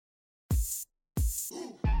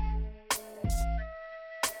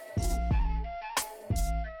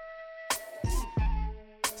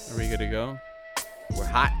we good to go? We're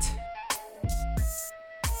hot.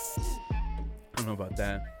 I don't know about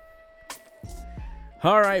that.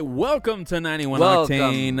 All right, welcome to 91 Welcome.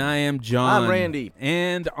 Octane. I am John. I'm Randy.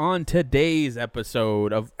 And on today's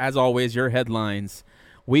episode of, as always, your headlines,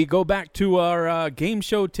 we go back to our game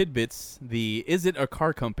show tidbits, the Is It a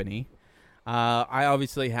Car Company? I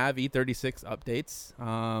obviously have E36 updates.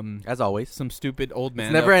 As always. Some stupid old man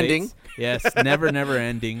It's never updates. ending. Yes, never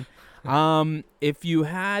ending. If you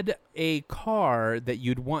had a car that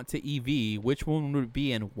you'd want to EV, which one would it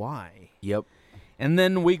be and why? Yep. And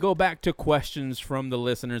then we go back to questions from the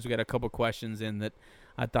listeners. We got a couple questions in that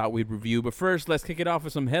I thought we'd review. But first, let's kick it off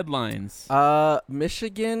with some headlines.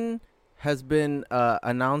 Michigan has been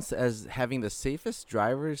announced as having the safest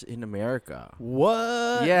drivers in America.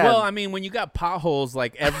 What? Yeah. Well, I mean, when you got potholes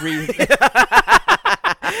like every...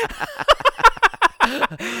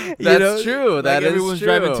 That's true. Like that is everyone's true.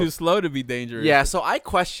 driving too slow to be dangerous. Yeah, so I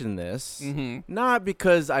question this. Mm-hmm. Not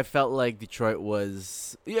because I felt like Detroit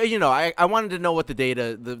was... I wanted to know what the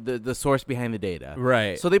data, the source behind the data.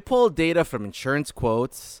 Right. So they pulled data from insurance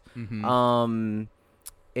quotes, Mm-hmm.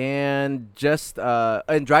 and just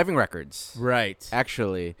and driving records. Right.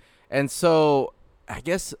 Actually. And so I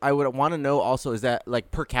guess I would want to know also, is that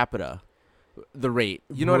like per capita, the rate?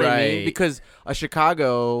 You know what I mean? Right. Because a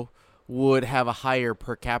Chicago would have a higher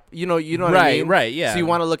per cap. You know what I mean? Right, yeah. So you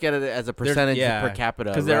want to look at it as a percentage per capita.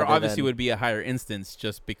 Because there rather obviously than- would be a higher instance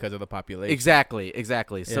just because of the population. Exactly.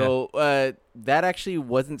 Yeah. So that actually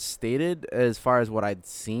wasn't stated as far as what I'd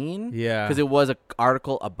seen. Yeah. Because it was an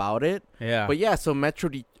article about it. Yeah. But yeah, so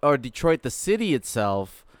Detroit, the city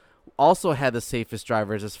itself, also had the safest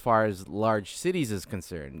drivers as far as large cities is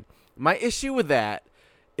concerned. My issue with that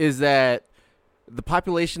is that the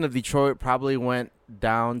population of Detroit probably went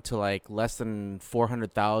down to like less than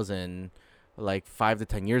 400,000 like 5 to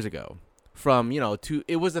 10 years ago. From,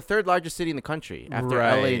 it was the third largest city in the country after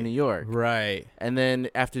LA and New York. Right. And then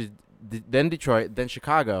after then Detroit, then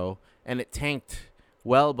Chicago, and it tanked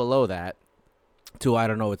well below that to, I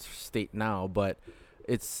don't know its state now, but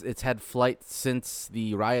it's had flight since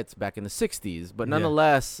the riots back in the 60s. But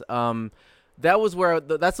nonetheless, that's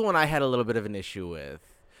the one I had a little bit of an issue with.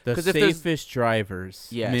 The safest drivers.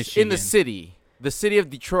 Yes, Michigan. in the city of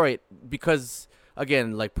Detroit, because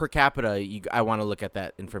again, like per capita, I want to look at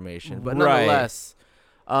that information. But nonetheless,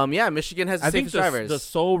 Michigan has the safest drivers. The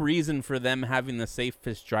sole reason for them having the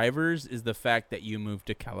safest drivers is the fact that you moved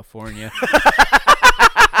to California.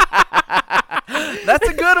 That's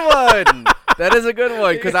a good one. That is a good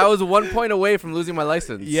one, because I was 1 point away from losing my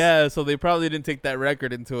license. Yeah, so they probably didn't take that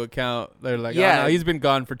record into account. They're like, oh, no, he's been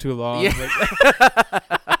gone for too long. Yeah.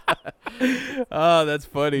 Oh, that's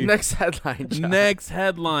funny. Next headline, John. Next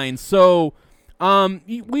headline. So,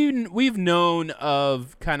 we've known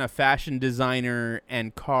of kind of fashion designer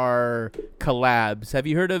and car collabs. Have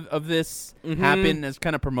you heard of this happen as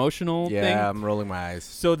kind of promotional thing? Yeah, I'm rolling my eyes.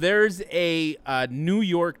 So there's a New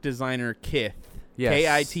York designer, Kith,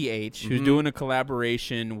 Kith, who's doing a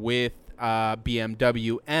collaboration with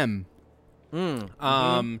BMW M.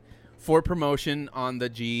 For promotion on the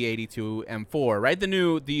G82 M4, right? The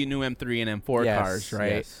new M3 and M4 cars,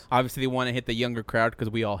 right? Yes. Obviously, they want to hit the younger crowd because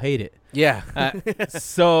we all hate it. Yeah.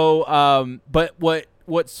 But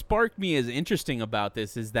what sparked me as interesting about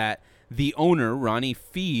this is that the owner, Ronnie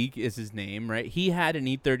Feig is his name, right? He had an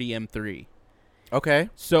E30 M3. Okay.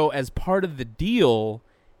 So as part of the deal,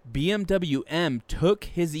 BMW M took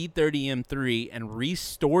his E30 M3 and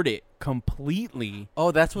restored it completely. Oh,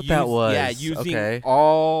 that's what that was. Yeah, using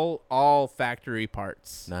all factory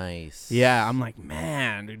parts. Nice. Yeah, I'm like,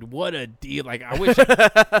 man, dude, what a deal. Like, I wish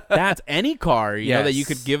that's any car, you know, that you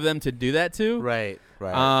could give them to do that to. Right.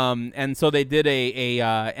 And so they did a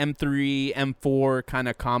M3, M4 kind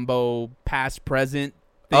of combo past present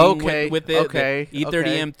thing with it. Okay. The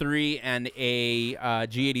E30 M3 and a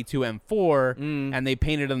G82 M4, and they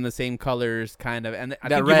painted them the same colors, kind of. And I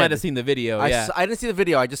think you might have seen the video. I didn't see the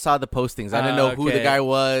video. I just saw the postings. I didn't know who the guy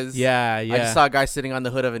was. Yeah. I just saw a guy sitting on the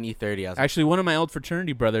hood of an E30. Actually, one of my old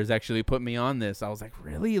fraternity brothers actually put me on this. I was like,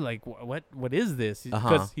 really? Like, what is this?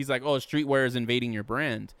 Because he's like, oh, streetwear is invading your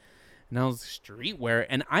brand. And I was streetwear,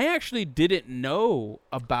 and I actually didn't know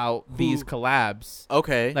about these collabs.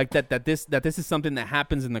 Okay, like that this is something that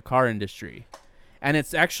happens in the car industry, and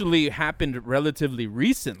it's actually happened relatively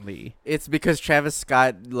recently. It's because Travis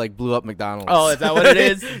Scott like blew up McDonald's. Oh, is that what it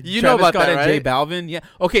is? You Travis know about Scott that, and right? J Balvin. Yeah.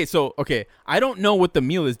 Okay. I don't know what the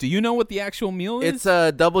meal is. Do you know what the actual meal is? It's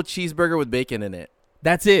a double cheeseburger with bacon in it.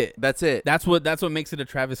 That's it. That's it. That's what makes it a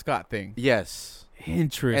Travis Scott thing. Yes.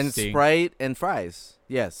 Interesting. And Sprite and fries.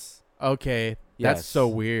 Yes. Okay. Yes. That's so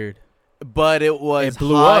weird. But it was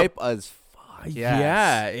blew hype up. as fuck.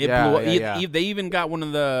 Yeah, it blew up. Yeah. They even got one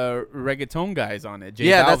of the reggaeton guys on it. J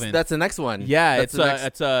Yeah, Balvin. that's the next one. Yeah, that's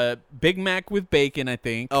it's a Big Mac with bacon, I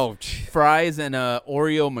think. Oh, fries and a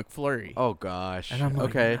Oreo McFlurry. Oh gosh. And I'm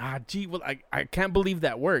like, okay. Well, I can't believe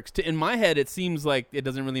that works. In my head, it seems like it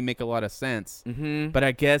doesn't really make a lot of sense. Mm-hmm. But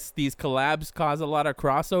I guess these collabs cause a lot of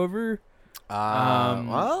crossover.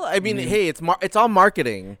 Well, I mean, hey, it's all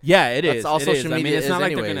marketing. Yeah, it is. That's all social media. I mean, it's not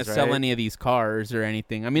like anyways, they're going to right? sell any of these cars or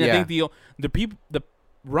anything. I mean, I think the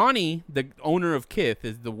Ronnie, the owner of Kith,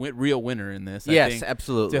 is the real winner in this. Yes, I think,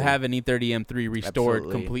 absolutely. to have an E30 M3 restored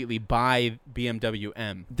Absolutely. completely by BMW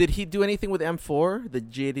M. Did he do anything with M4, the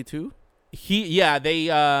G82?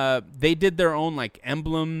 They did their own like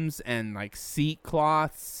emblems and like seat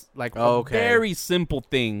cloths, like very simple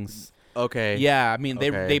things. Okay. Yeah, I mean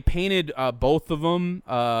they painted both of them.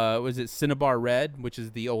 Was it Cinnabar Red, which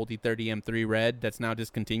is the old E30 M3 red that's now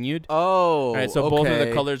discontinued? Oh, all right, so both of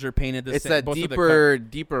the colors are painted the same. It's that both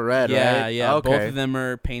deeper red, yeah, right? Yeah, okay. both of them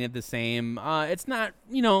are painted the same. It's not,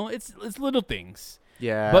 it's little things.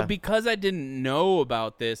 Yeah. But because I didn't know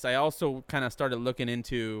about this, I also kind of started looking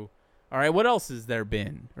into, all right, what else has there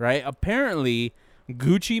been, right? Apparently,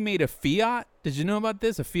 Gucci made a Fiat. Did you know about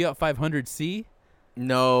this? A Fiat 500C?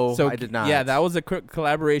 No, I did not. Yeah, that was a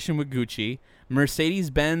collaboration with Gucci.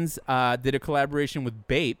 Mercedes-Benz did a collaboration with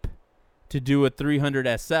Bape to do a 300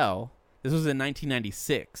 SL. This was in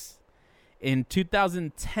 1996. In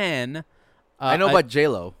 2010... I know about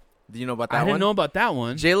J-Lo. Do you know about that one? I didn't know about that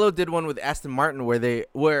one. J-Lo did one with Aston Martin where they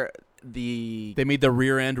made the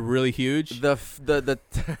rear end really huge. The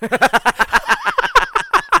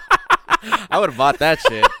I would have bought that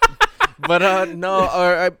shit. But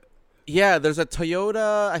no, yeah, there's a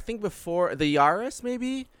Toyota, I think before the Yaris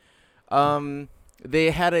maybe.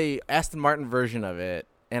 They had a Aston Martin version of it,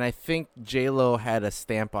 and I think J-Lo had a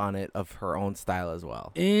stamp on it of her own style as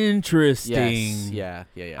well. Interesting. Yes.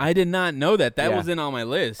 Yeah. I did not know that. That wasn't on my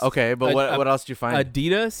list. Okay, but what else did you find?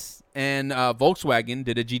 Adidas and Volkswagen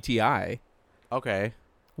did a GTI. Okay.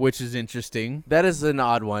 Which is interesting. That is an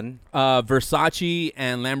odd one. Versace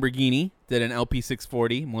and Lamborghini did an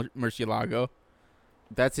LP640 Murcielago.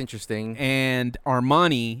 That's interesting. And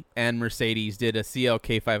Armani and Mercedes did a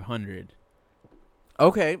CLK 500.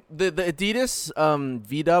 Okay. The Adidas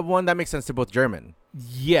V-Dub one, that makes sense. They're both German.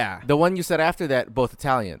 Yeah. The one you said after that, both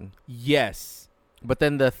Italian. Yes. But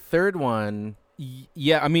then the third one...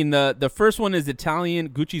 Yeah, I mean, the first one is Italian.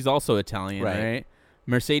 Gucci's also Italian, right?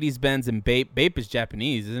 Mercedes-Benz and Bape. Bape is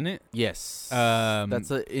Japanese, isn't it? Yes.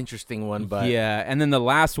 That's an interesting one, but... Yeah, and then the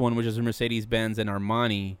last one, which is Mercedes-Benz and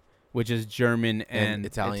Armani, which is German and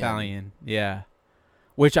Italian. Yeah.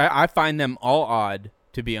 Which I find them all odd,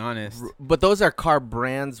 to be honest. But those are car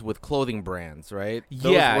brands with clothing brands, right?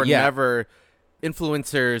 Those were never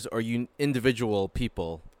influencers or individual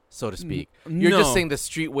people, so to speak. You're just saying the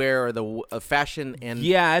streetwear or the fashion and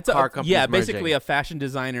car companies merging. Basically a fashion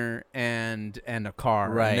designer and a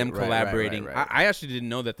car, and them collaborating. Right. I actually didn't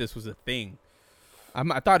know that this was a thing.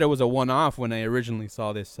 I thought it was a one-off when I originally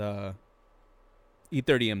saw this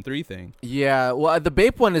E30 M3 thing. Yeah, well, the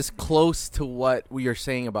Bape one is close to what we are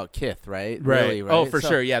saying about Kith, right? Really, right? Oh, for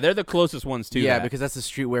sure. Yeah, they're the closest ones to that. That. Because that's a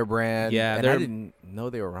streetwear brand. Yeah, and I didn't know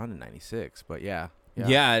they were around in '96, but yeah.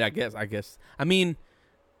 Yeah, I guess. I mean,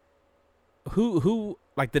 who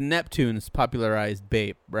like the Neptunes popularized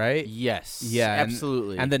Bape, right? Yes. Yeah,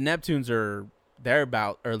 absolutely. And the Neptunes they're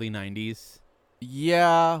about early '90s.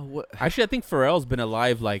 Yeah. Actually, I think Pharrell's been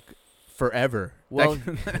alive like forever. Well.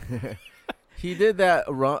 He did that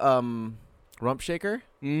Rump Shaker.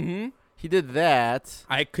 Mm-hmm. He did that.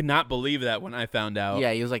 I could not believe that when I found out.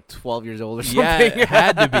 Yeah, he was like 12 years old or something. Yeah, it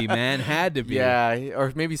had to be, man. Had to be. Yeah,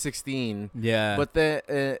 or maybe 16. Yeah. But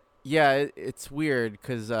it's weird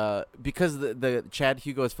because the Chad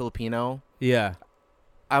Hugo is Filipino. Yeah.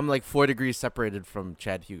 I'm like 4 degrees separated from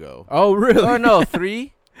Chad Hugo. Oh, really? Oh, no,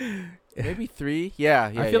 3? Maybe 3.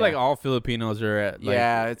 Yeah. I feel like all Filipinos are at. Like,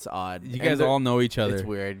 yeah, it's odd. You guys all know each other. It's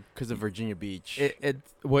weird because of Virginia Beach.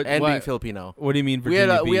 Being Filipino. What do you mean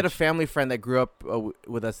Virginia Beach? We had a family friend that grew up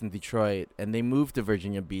with us in Detroit, and they moved to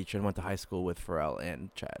Virginia Beach and went to high school with Pharrell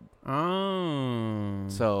and Chad. Oh.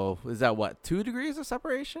 So is that 2 degrees of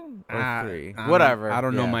separation or 3? Whatever. I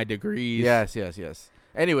don't know my degrees. Yes.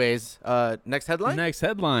 Anyways, next headline. Next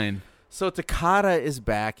headline. So Takata is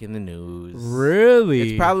back in the news. Really?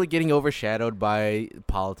 It's probably getting overshadowed by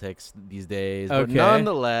politics these days. Okay. But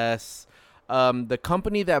nonetheless, the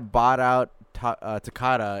company that bought out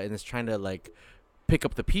Takata and is trying to like pick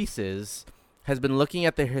up the pieces has been looking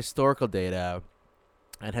at their historical data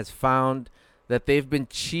and has found that they've been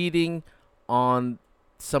cheating on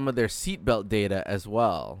some of their seatbelt data as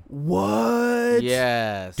well. What?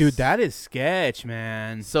 Yes. Dude, that is sketch,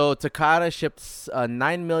 man. So Takata shipped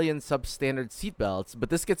 9 million substandard seatbelts, but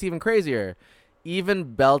this gets even crazier.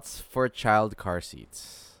 Even belts for child car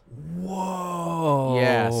seats. Whoa.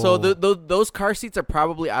 Yeah. So those car seats are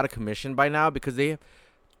probably out of commission by now because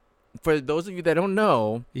for those of you that don't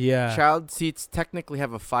know, child seats technically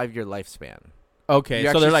have a 5-year lifespan. Okay,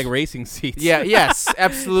 so they're like racing seats. Yeah, yes,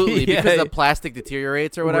 absolutely, because the plastic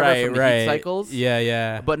deterorates or whatever from the heat cycles.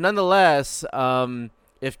 Yeah. But nonetheless,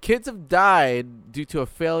 if kids have died due to a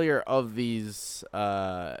failure of these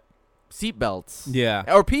seatbelts,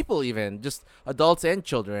 or people even, just adults and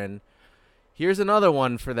children, here's another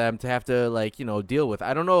one for them to have to deal with.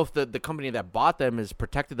 I don't know if the company that bought them has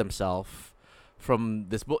protected themselves from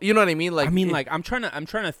this. You know what I mean? I'm trying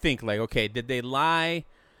to think. Like, okay, did they lie?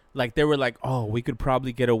 Like, they were like, oh, we could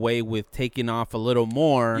probably get away with taking off a little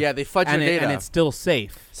more. Yeah, they fudge your data. And it's still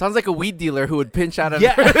safe. Sounds like a weed dealer who would pinch out of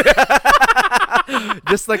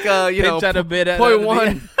just like pinch out a bit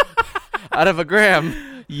 0.1 out of a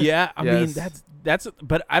gram. Yeah, I mean, that's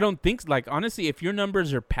but I don't think, honestly, if your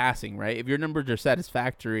numbers are passing, right? If your numbers are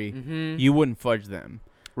satisfactory, you wouldn't fudge them.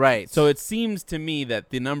 Right. So it seems to me that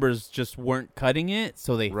the numbers just weren't cutting it,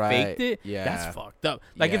 so they faked it. Yeah. That's fucked up.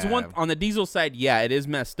 It's one on the diesel side, it is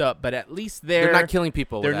messed up, but at least they're not killing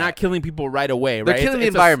people. They're not killing people right away, they're right? killing the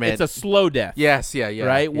environment. It's a slow death. Yes, yeah.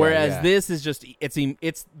 Right? Whereas this is just it's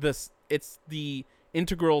the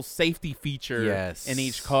integral safety feature in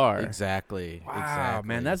each car. Exactly. Wow, exactly.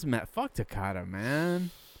 Man, that's fuck Takata,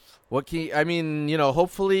 man.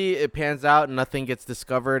 Hopefully it pans out and nothing gets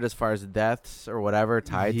discovered as far as deaths or whatever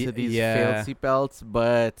tied to these failed seatbelts,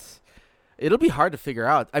 but it'll be hard to figure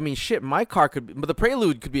out. I mean, shit, my car but the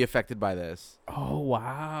Prelude could be affected by this. Oh,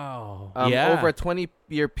 wow. Over a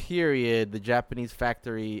 20-year period, the Japanese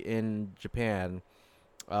factory in Japan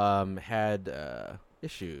had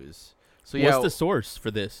issues. So what's the source for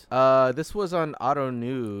this? This was on Auto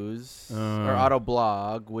News or Auto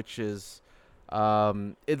Blog, which is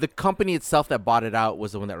the company itself that bought it out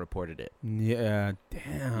was the one that reported it. Yeah,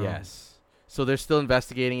 damn. Yes. So they're still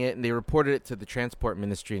investigating it, and they reported it to the Transport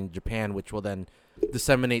Ministry in Japan, which will then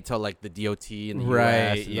disseminate to the DOT and the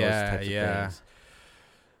US and those types of things.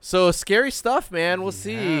 So scary stuff, man. We'll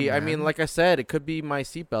see. Man. I mean, like I said, it could be my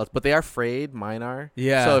seatbelts, but they are frayed. Mine are.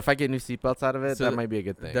 Yeah. So if I get new seatbelts out of it, that might be a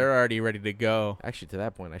good thing. They're already ready to go. Actually, to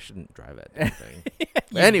that point, I shouldn't drive that damn thing.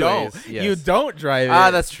 Anyways, you don't drive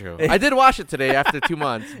it. That's true. I did wash it today after 2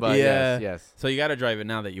 months, but yes. So you got to drive it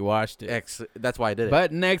now that you washed it. That's why I did it.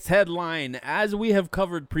 But next headline, as we have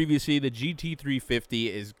covered previously, the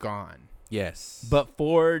GT350 is gone. Yes. But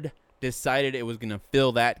Ford decided it was going to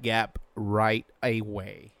fill that gap right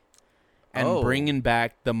away. And bringing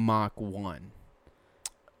back the Mach 1.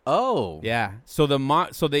 Oh. Yeah. So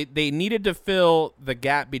they needed to fill the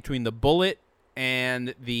gap between the Bullet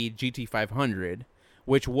and the GT500,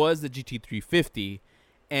 which was the GT350,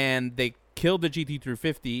 and they killed the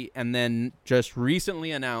GT350 and then just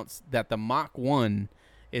recently announced that the Mach 1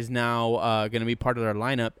 is now going to be part of their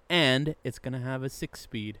lineup, and it's going to have a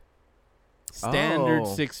 6-speed. Standard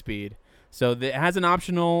 6-speed. So it has an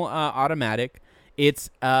optional automatic. It's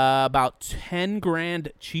about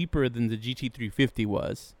 $10,000 cheaper than the GT350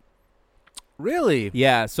 was. Really?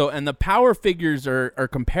 Yeah. So, and the power figures are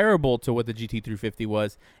comparable to what the GT350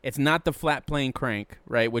 was. It's not the flat plane crank,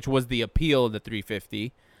 right, which was the appeal of the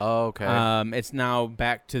 350. Oh, okay. It's now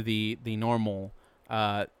back to the normal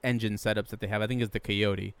engine setups that they have. I think it's the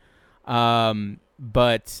Coyote.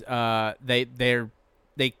 But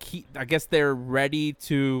they keep. I guess they're ready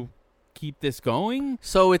to keep this going.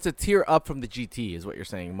 So it's a tier up from the GT, is what you're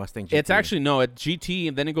saying, Mustang GT. It's actually it's GT,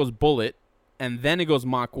 and then it goes Bullet, and then it goes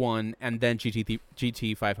Mach 1, and then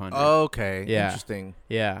GT 500. Oh, okay. Yeah. Interesting.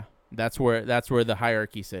 Yeah. That's where the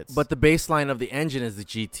hierarchy sits. But the baseline of the engine is the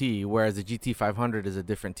GT, whereas the GT 500 is a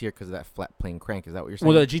different tier because of that flat plane crank. Is that what you're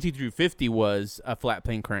saying? Well, the GT 350 was a flat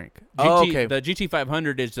plane crank. Okay. The GT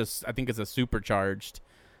 500 is just, I think it's a supercharged.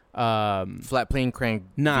 Flat plane crank.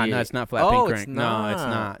 No, it's not flat plane crank. It's not.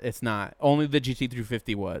 No, it's not. Only the GT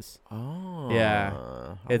 350 was. Oh.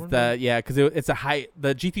 Yeah. Because it's a high.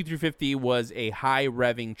 The GT 350 was a high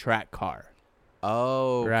revving track car.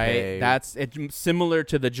 Oh, okay. Right. It's similar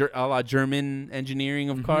to the a la German engineering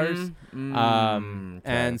of cars.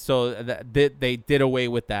 And so they did away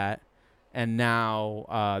with that, and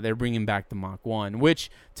now they're bringing back the Mach 1,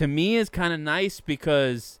 which to me is kind of nice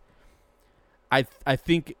because I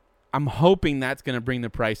think I'm hoping that's going to bring the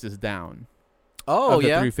prices down. Oh, of the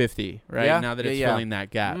yeah. 350, right? Yeah, Now that yeah, it's yeah. filling that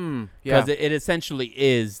gap. Yeah. Because it essentially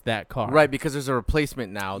is that car. Right, because there's a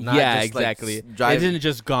replacement now. Not Yeah, just, exactly. Like, drive. It isn't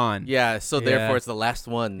just gone. Yeah, so Yeah. therefore it's the last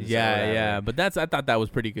ones. or Yeah, whatever. yeah. But I thought that was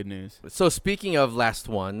pretty good news. So speaking of last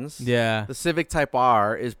ones, Yeah. the Civic Type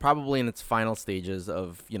R is probably in its final stages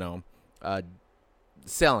of,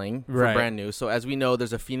 selling for Right. brand new. So as we know,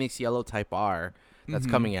 there's a Phoenix Yellow Type R that's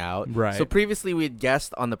coming out. Right. So previously we had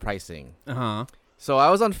guessed on the pricing. Uh-huh. So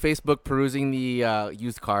I was on Facebook perusing the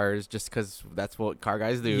used cars just because that's what car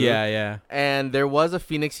guys do. Yeah, yeah. And there was a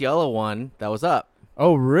Phoenix Yellow one that was up.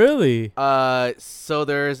 Oh, really? So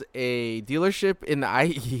there's a dealership in the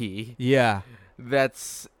IE Yeah.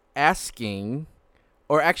 that's asking,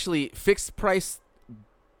 or actually fixed price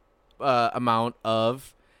amount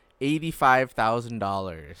of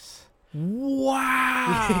 $85,000.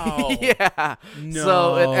 Wow. Yeah. No.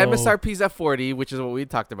 So MSRP's at 40, which is what we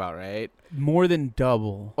talked about, right? More than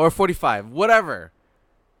double. Or 45, whatever.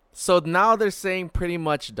 So now they're saying pretty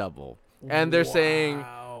much double, and they're saying,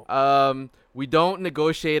 we don't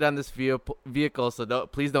negotiate on this vehicle, so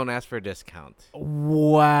please don't ask for a discount.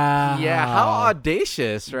 Wow. Yeah, how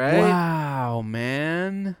audacious, right? Wow,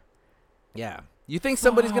 man. Yeah. You think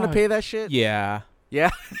somebody's going to pay that shit? Yeah. Yeah.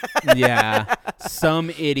 Yeah. Some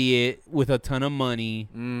idiot with a ton of money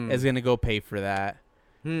is going to go pay for that.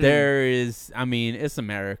 There is, it's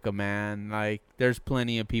America, man. Like, there's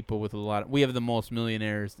plenty of people with we have the most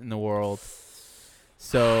millionaires in the world.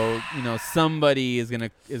 So, somebody is going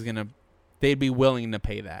to, they'd be willing to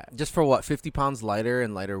pay that. Just for what? 50 pounds lighter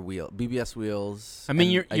and lighter BBS wheels. I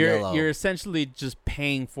mean, you're essentially just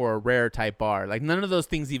paying for a rare Type R. Like, none of those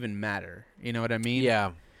things even matter. You know what I mean?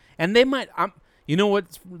 Yeah. And they might, you know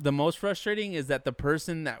what's the most frustrating is that the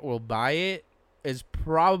person that will buy it is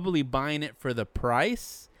probably buying it for the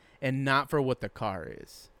price and not for what the car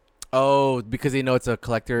is. Oh, because they know it's a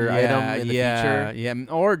collector item in the future? Yeah,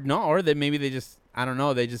 or that maybe they just, I don't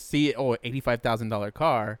know, they just see it, $85,000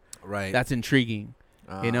 car. Right. That's intriguing.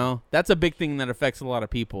 That's a big thing that affects a lot of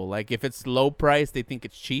people. Like, if it's low price, they think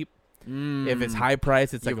it's cheap. If it's high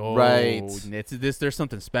price, it's like, right. It's this. There's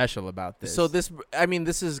something special about this. So this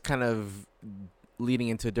is kind of leading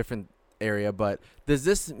into a different area, but does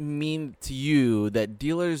this mean to you that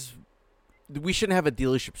we shouldn't have a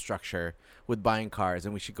dealership structure with buying cars,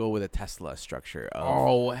 and we should go with a Tesla structure?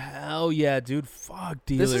 Oh, hell yeah, dude. Fuck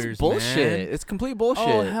dealers, this is bullshit. Man. It's complete bullshit.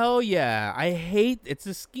 Oh, hell yeah. I hate, it's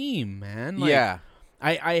a scheme, man. Like, yeah.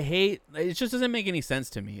 I hate, it just doesn't make any sense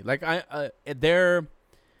to me. Like, they're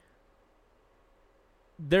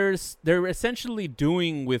essentially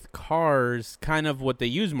doing with cars kind of what the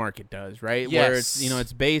used market does, right? Yes. Where it's,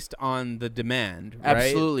 it's based on the demand, right?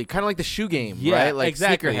 Absolutely. Kind of like the shoe game, yeah, right? Like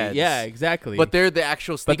exactly. sneakerheads. Yeah, exactly. But they're the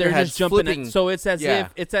actual sneakerheads, but they're just jumping flipping. so it's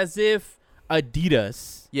as if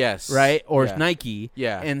Adidas, yes, right, or yeah. Nike,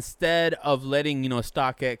 yeah, instead of letting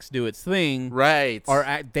StockX do its thing, right,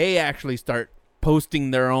 they actually start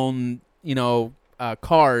posting their own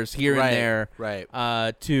cars here right. and there, right,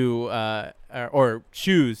 or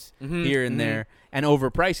shoes here and there, and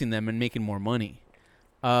overpricing them and making more money.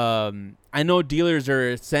 I know dealers are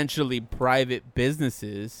essentially private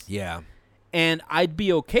businesses, yeah, and I'd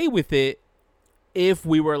be okay with it if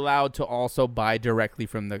we were allowed to also buy directly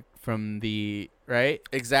from the right.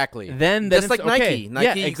 Exactly. Then just like it's okay. Nike,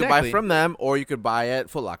 yeah, you could buy from them, or you could buy at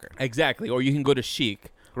Foot Locker. Exactly, or you can go to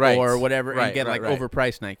Chic, right, or whatever, right, and get right,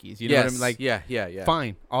 overpriced Nikes. You know yes. what I mean? Like, yeah.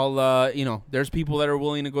 Fine. I'll there's people that are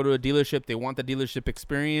willing to go to a dealership. They want the dealership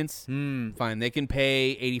experience. Fine, they can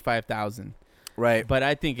pay $85,000. Right. But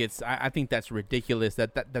I think I think that's ridiculous.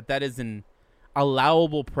 That is an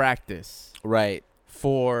allowable practice. Right.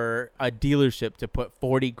 For a dealership to put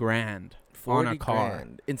 $40,000 on a car.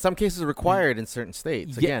 Grand. In some cases required in certain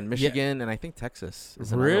states. Again, Michigan and I think Texas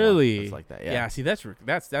is another really one that's like that. Yeah. See, that's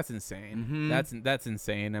insane. That's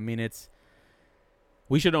insane. I mean,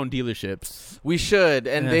 we should own dealerships. We should,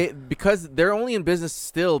 and because they're only in business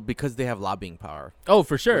still because they have lobbying power. Oh,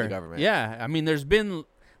 for sure. The government. Yeah, I mean, there's been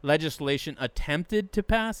legislation attempted to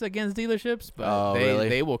pass against dealerships, but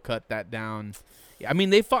they will cut that down. I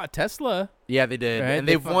mean, they fought Tesla. Yeah, they did, right? And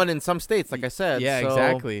they've won in some states, like I said. Yeah,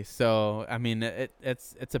 exactly. So, I mean,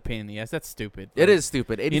 it's a pain in the ass. That's stupid. It is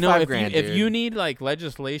stupid. $85,000. If you need like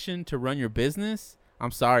legislation to run your business,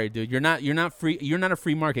 I'm sorry, dude. You're not free. You're not a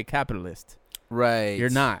free market capitalist. Right.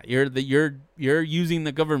 You're not. You're using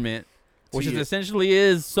the government, which essentially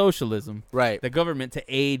is socialism. Right. The government to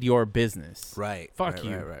aid your business. Right. Fuck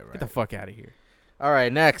you. Right. Get the fuck out of here. All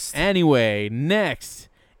right. Next. Anyway, next.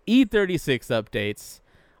 E36 updates.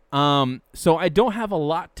 So I don't have a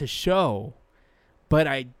lot to show, but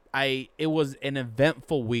it was an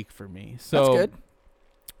eventful week for me. So that's good.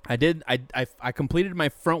 I completed my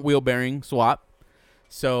front wheel bearing swap.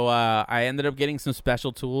 So I ended up getting some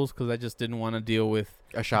special tools because I just didn't want to deal with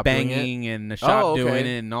a shop banging and a shop doing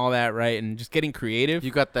it and all that, right? And just getting creative.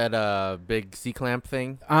 You got that big C-clamp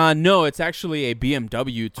thing? No, it's actually a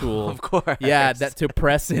BMW tool. Of course. Yeah, that to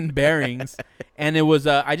press in bearings. And it was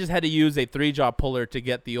I just had to use a 3-jaw puller to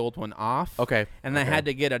get the old one off. Okay. And I had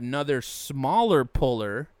to get another smaller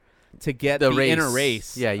puller to get the inner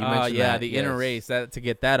race. Yeah, you mentioned that. Yeah, the inner race to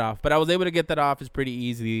get that off. But I was able to get that off. It's pretty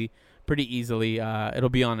easily. It'll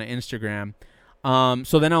be on the Instagram.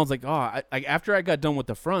 So then I was like, after I got done with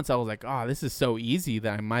the fronts, I was like, this is so easy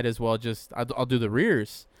that I might as well I'll do the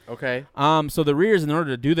rears. Okay. So the rears, in order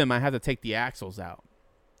to do them, I had to take the axles out.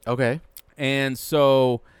 Okay. And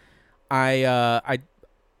so I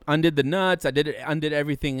undid the nuts. Undid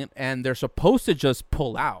everything, and they're supposed to just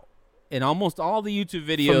pull out. In almost all the YouTube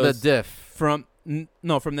videos from the diff. From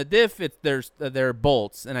the diff, they're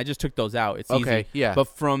bolts, and I just took those out. It's easy. Yeah. But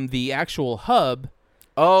from the actual hub,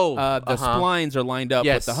 the splines are lined up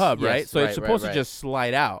with the hub, right? So it's supposed to just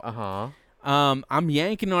slide out. I'm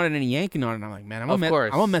yanking on it and yanking on it. And I'm like, man, I'm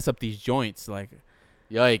gonna mess up these joints. Like,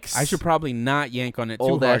 yikes! I should probably not yank on it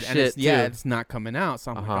too hard. And it's not coming out.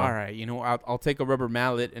 So I'm like, all right, I'll take a rubber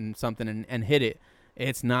mallet and something and hit it.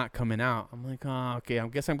 It's not coming out. I'm like, okay. I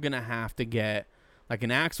guess I'm gonna have to get like an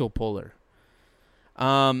axle puller.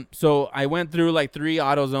 So I went through like 3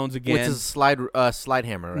 AutoZones again. Which is slide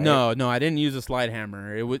hammer, right? No, I didn't use a slide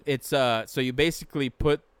hammer. It's so you basically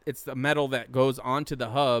it's the metal that goes onto the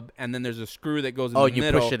hub, and then there's a screw that goes in the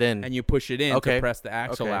middle. Oh, you push it in. And you push it in to press the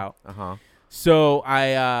axle out. So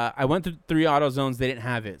I went through 3 AutoZones. They didn't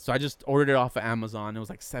have it, so I just ordered it off of Amazon. It was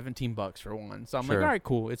like $17 for one. So I'm like, all right,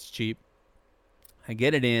 cool. It's cheap. I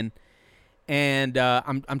get it in. And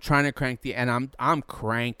I'm trying to crank and I'm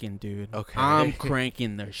cranking, dude. Okay. I'm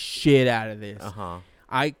cranking the shit out of this.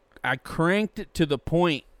 I cranked it to the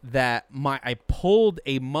point that I pulled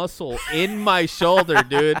a muscle in my shoulder,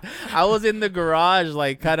 dude. I was in the garage,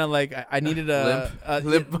 like kind of like I needed a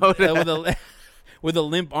limp mode with a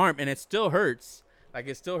limp arm, and it still hurts. Like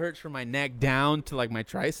it still hurts from my neck down to like my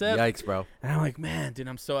tricep. Yikes, bro. And I'm like, man, dude,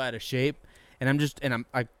 I'm so out of shape. And I'm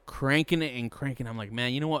cranking it and cranking. I'm like,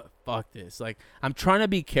 man, you know what? Fuck this. Like, I'm trying to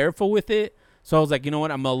be careful with it. So I was like, you know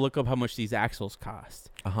what? I'm going to look up how much these axles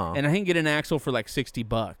cost. And I can get an axle for like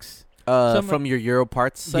 $60. From your Euro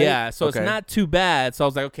parts site? Yeah, so it's not too bad. So I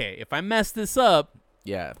was like, okay, if I mess this up,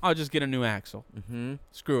 yeah, I'll just get a new axle.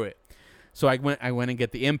 Screw it. So I went and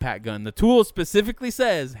get the impact gun. The tool specifically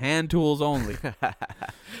says hand tools only.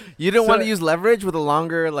 You didn't want to use leverage with a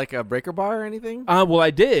longer, like a breaker bar or anything? Well,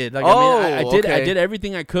 I did. Like, I did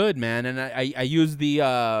everything I could, man. And I used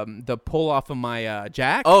the pull off of my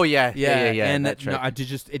jack. Oh yeah. And it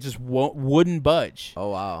just wouldn't budge.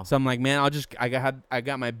 Oh wow. So I'm like, man, I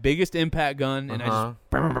got my biggest impact gun,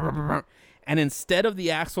 and and instead of the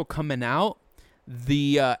axle coming out,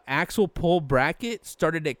 the axle pull bracket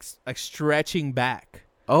started stretching back.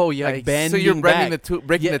 Oh yeah, like bending. So you're breaking the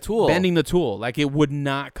tool. Bending the tool, like it would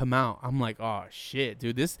not come out. I'm like, oh shit,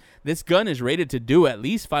 dude, this gun is rated to do at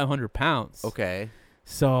least 500 pounds. Okay.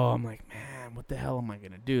 So I'm like, man, what the hell am I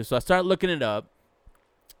gonna do? So I started looking it up,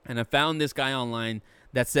 and I found this guy online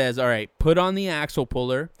that says, all right, put on the axle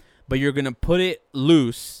puller, but you're gonna put it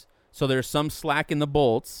loose. So there's some slack in the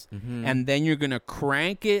bolts, and then you're going to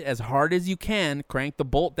crank it as hard as you can, crank the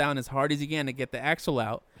bolt down as hard as you can to get the axle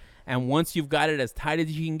out. And once you've got it as tight as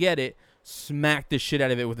you can get it, smack the shit out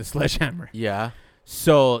of it with a sledgehammer. Yeah.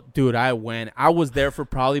 So, dude, I was there for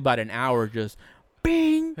probably about an hour just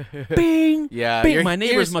bing, bing, yeah, bing. My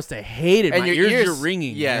neighbors must have hated. And my ears are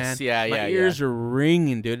ringing, yes, man. My ears are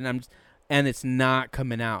ringing, dude. And it's not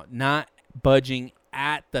coming out, not budging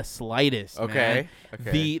at the slightest. Okay.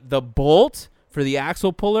 The bolt for the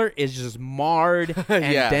axle puller is just marred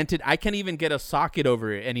and dented. I can't even get a socket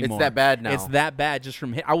over it anymore. It's that bad now. It's that bad just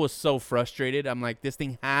from hit. I was so frustrated. I'm like, this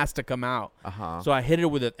thing has to come out. So I hit it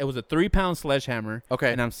with it was a 3-pound sledgehammer.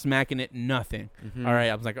 Okay. And I'm smacking it, nothing. All right.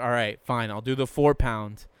 I was like, all right, fine. I'll do the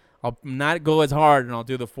 4-pound. I'll not go as hard, and I'll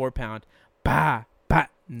do the 4-pound. Bah,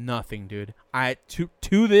 nothing, dude.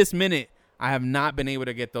 To this minute, I have not been able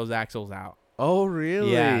to get those axles out. Oh,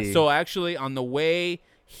 really? Yeah. So actually, on the way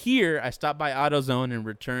here, I stopped by AutoZone and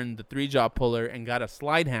returned the 3-jaw puller and got a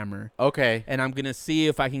slide hammer. Okay. And I'm gonna see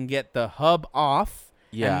if I can get the hub off.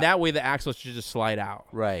 Yeah. And that way, the axle should just slide out.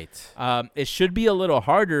 Right. It should be a little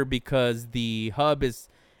harder because the hub is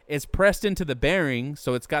pressed into the bearing,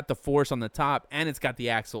 so it's got the force on the top and it's got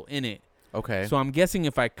the axle in it. Okay. So I'm guessing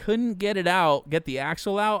if I couldn't get the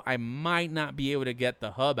axle out, I might not be able to get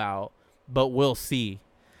the hub out, but we'll see.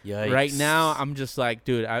 Yikes. Right now, I'm just like,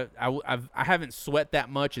 dude, I haven't sweat that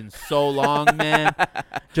much in so long, man.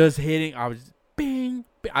 Just hitting, I was bing.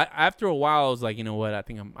 After a while, I was like, you know what? I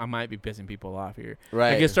think I might be pissing people off here.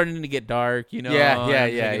 Right. Like, it's starting to get dark, you know.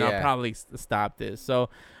 Yeah. I'll probably stop this. So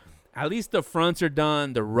at least the fronts are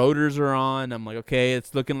done. The rotors are on. I'm like, okay,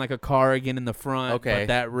 it's looking like a car again in the front. Okay. But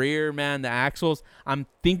that rear, man, the axles, I'm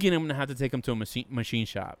thinking I'm going to have to take them to a machine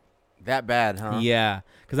shop. That bad, huh? Yeah,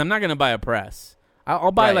 because I'm not going to buy a press.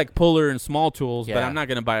 I'll buy like puller and small tools, but I'm not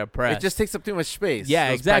going to buy a press. It just takes up too much space.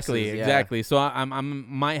 Yeah, exactly, presses, exactly. So I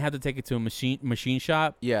might have to take it to a machine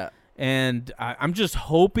shop. Yeah. And I'm just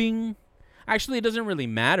hoping. Actually, it doesn't really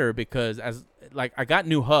matter because I got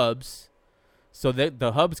new hubs, so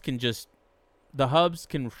the hubs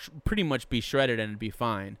can pretty much be shredded and it'd be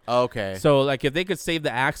fine. Okay. So like if they could save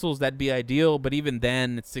the axles, that'd be ideal. But even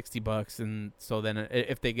then, it's $60, and so then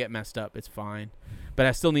if they get messed up, it's fine. But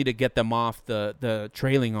I still need to get them off the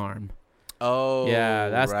trailing arm. Oh. Yeah,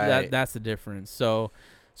 that's the difference. So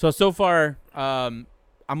far, I'm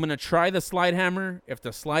gonna try the slide hammer. If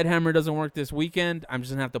the slide hammer doesn't work this weekend, I'm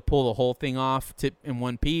just gonna have to pull the whole thing off in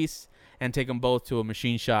one piece and take them both to a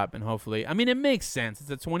machine shop, and hopefully, I mean, it makes sense. It's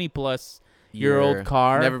a 20+ year old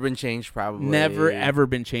car. Never been changed, probably. Never, ever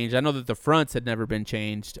been changed. I know that the fronts had never been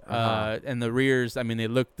changed. And the rears, I mean, they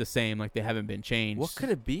look the same, like they haven't been changed. What could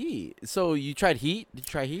it be? So you tried heat? Did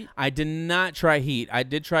you try heat? I did not try heat. I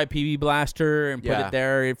did try PB Blaster and put it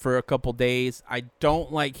there for a couple days. I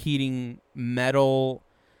don't like heating metal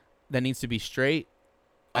that needs to be straight.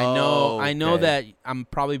 I know that I'm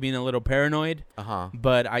probably being a little paranoid.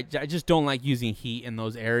 But I just don't like using heat in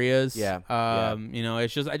those areas. Yeah. You know,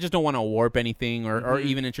 it's just I just don't want to warp anything or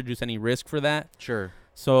even introduce any risk for that. Sure.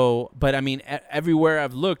 So, but I mean, everywhere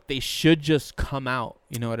I've looked, they should just come out.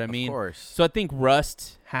 You know what I mean? Of course. So I think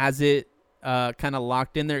Rust has it kind of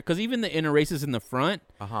locked in there because even the inner races in the front,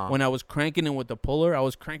 when I was cranking it with the puller, I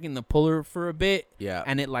was cranking the puller for a bit. Yeah.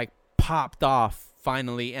 And it like popped off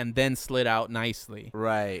finally and then slid out nicely.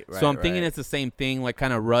 Right. So I'm thinking it's the same thing, like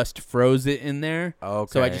kind of Rust froze it in there.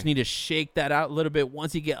 Okay. So I just need to shake that out a little bit.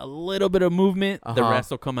 Once you get a little bit of movement, the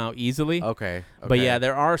rest will come out easily. Okay. But yeah,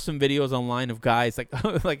 there are some videos online of guys like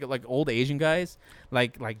like old Asian guys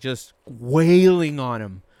like just wailing on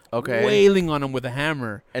him. Okay. Wailing on him with a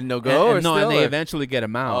hammer. And no go? And they eventually get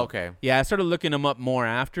him out. Oh, okay. Yeah, I started looking him up more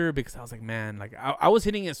after because I was like, man, like I was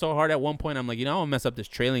hitting it so hard at one point. I'm like, you know, I'll mess up this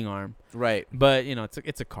trailing arm. Right. But, you know,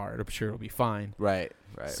 it's a car. I'm sure it'll be fine. Right.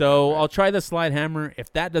 So I'll try the slide hammer.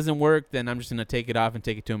 If that doesn't work, then I'm just going to take it off and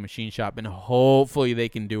take it to a machine shop. And hopefully they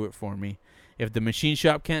can do it for me. If the machine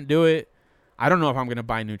shop can't do it, I don't know if I'm going to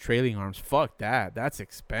buy new trailing arms. Fuck that. That's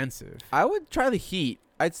expensive. I would try the heat.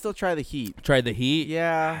 I'd still try the heat. Try the heat?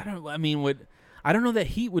 Yeah. I don't know that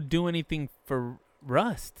heat would do anything for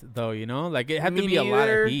Rust, though, you know? Like, it had to be a lot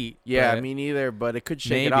of heat. Yeah, me neither, but it could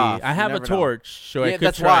shake it maybe. off. I have a torch, so I could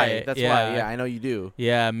that's try why. it. That's why. Yeah, I know you do.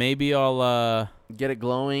 Yeah, maybe I'll get it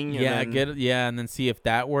glowing. And and then see if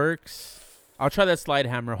that works. I'll try that slide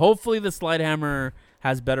hammer. Hopefully the slide hammer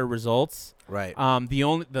has better results. Right.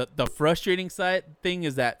 The frustrating thing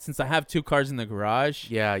is that since I have two cars in the garage,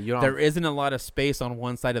 there isn't a lot of space on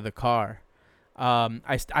one side of the car.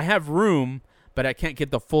 I have room, but I can't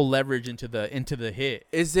get the full leverage into the hit.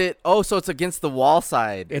 Is it? Oh, so it's against the wall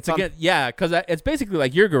side. It's against, because it's basically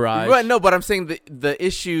like your garage. Right, no, but I'm saying the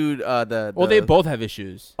issue. They both have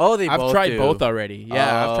issues. Oh, I've tried both already.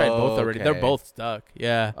 Yeah, I've tried both already. Okay. They're both stuck.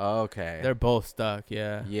 Yeah. Okay. They're both stuck.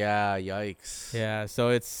 Yeah. Yeah. Yikes. Yeah.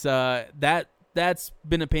 So it's that's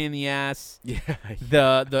been a pain in the ass. Yeah.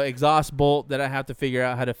 The exhaust bolt that I have to figure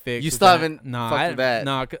out how to fix. You still haven't fucked with that?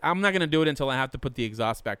 No, I'm not gonna do it until I have to put the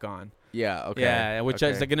exhaust back on. Yeah. Okay. Yeah, which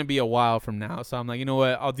is gonna be a while from now. So I'm like, you know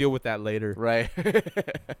what? I'll deal with that later. Right.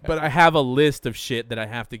 But I have a list of shit that I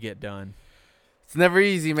have to get done. It's never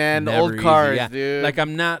easy, man. The old cars, dude. Like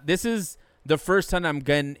this is the first time I'm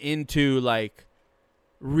getting into like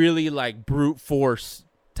really like brute force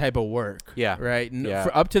type of work. Yeah. Right. Yeah.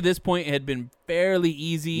 Up to this point, it had been fairly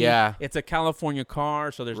easy. Yeah. It's a California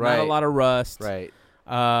car, so there's not a lot of rust. Right.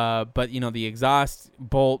 But you know, the exhaust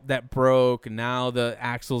bolt that broke, and now the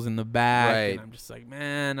axles in the back, right. and I'm just like,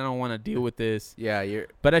 man, I don't want to deal with this. Yeah,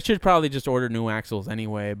 but I should probably just order new axles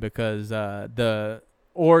anyway because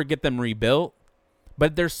or get them rebuilt.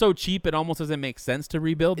 But they're so cheap, it almost doesn't make sense to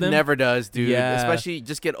rebuild them. It never does, dude. Yeah. Especially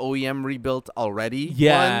just get OEM rebuilt already.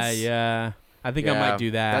 Yeah, once. yeah. I think I might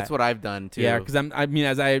do that. That's what I've done too. Yeah, because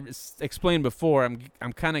as I explained before,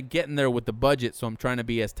 I'm kind of getting there with the budget, so I'm trying to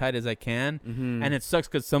be as tight as I can. Mm-hmm. And it sucks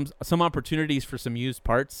because some opportunities for some used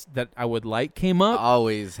parts that I would like came up.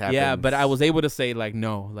 Always happens. Yeah, but I was able to say like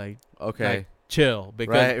no, like okay, chill.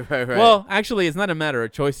 Because, right. Well, actually, it's not a matter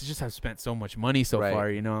of choice. It's just I've spent so much money so Right. far.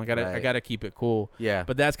 I gotta keep it cool. Yeah.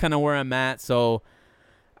 But that's kind of where I'm at. So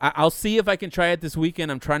I'll see if I can try it this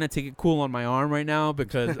weekend. I'm trying to take it cool on my arm right now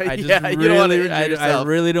because I just you don't wanna injure I yourself.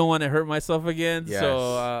 really don't want to hurt myself again. Yes.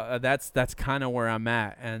 So that's kind of where I'm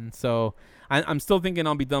at. And so I'm still thinking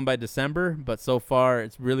I'll be done by December, but so far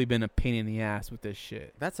it's really been a pain in the ass with this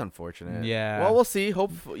shit. That's unfortunate. Yeah. Well, we'll see.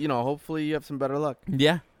 Hopefully you have some better luck.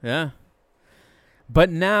 Yeah. But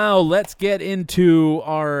now let's get into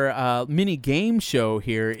our mini game show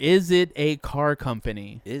here. Is it a car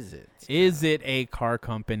company? Is it? Is it a car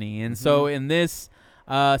company? And so in this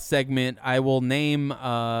segment, I will name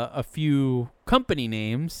a few company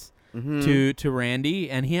names to Randy,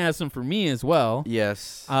 and he has some for me as well.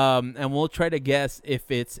 Yes. And we'll try to guess if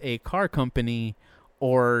it's a car company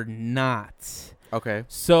or not. Okay.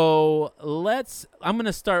 So I'm going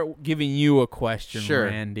to start giving you a question, Sure.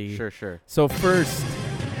 Randy. Sure. So first,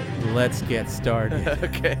 let's get started.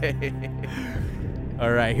 Okay.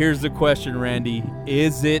 All right, here's the question, Randy.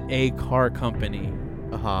 Is it a car company?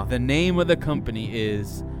 Uh-huh. The name of the company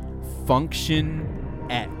is Function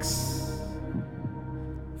X.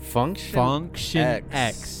 Function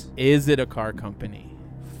X. Is it a car company?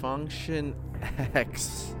 Function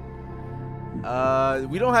X.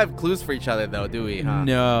 We don't have clues for each other though, do we? Huh?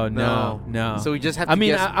 No. So we just have to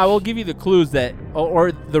guess. I will give you the clues that,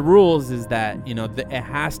 or the rules is that, it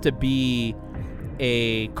has to be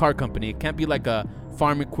a car company. It can't be like a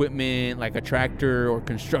farm equipment, like a tractor or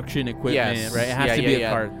construction equipment, right? It has to be a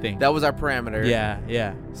car thing. That was our parameter.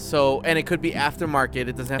 Yeah. So, and it could be aftermarket.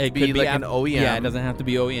 It doesn't have to be like an OEM. Yeah, it doesn't have to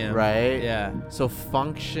be OEM. Right? Yeah. So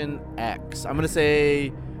Function X. I'm going to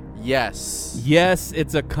say yes. Yes,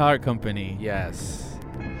 it's a car company. Yes.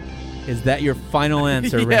 Is that your final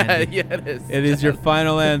answer, Randy? Yeah, it is. It is your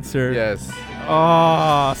final answer. Yes.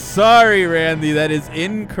 Oh, sorry, Randy. That is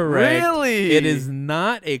incorrect. Really? It is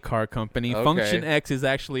not a car company. Okay. Function X is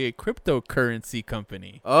actually a cryptocurrency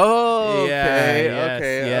company. Oh, okay.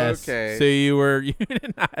 Yes. Okay. So you're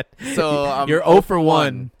not. So you're 0 for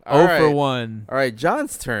 1. All 0 for right. 1. All right,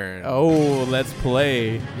 John's turn. Oh, let's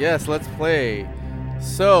play. Yes, let's play.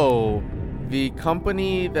 So, the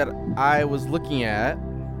company that I was looking at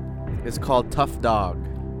is called Tough Dog.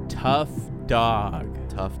 Tough Dog.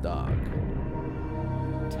 Tough Dog.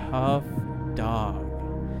 Tough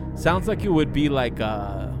Dog. Sounds like it would be like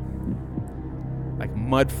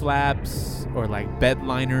mud flaps or like bed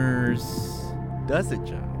liners. Does it,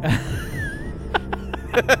 John?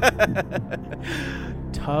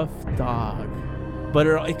 Tough Dog. But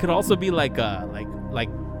it could also be like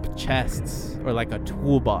chests or like a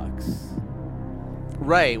toolbox.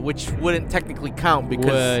 Right, which wouldn't technically count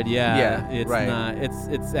because it's right. not.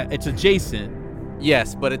 It's adjacent.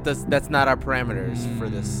 Yes, but that's not our parameters for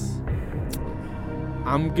this.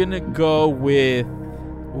 I'm gonna go with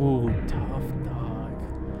Tough Dog.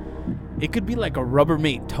 It could be like a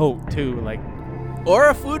Rubbermaid tote too, or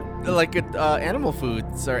a food like animal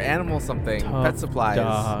foods or animal something, pet supplies.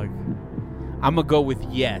 Dog. I'm gonna go with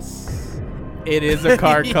yes. It is a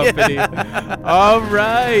car company. All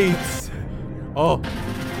right. Oh.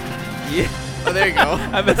 Yeah. Oh, there you go.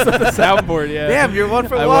 I messed up the soundboard. Yeah. Damn, you're 1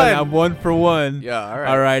 for 1. I'm 1 for 1. Yeah. All right.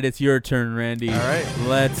 All right. It's your turn, Randy. All right.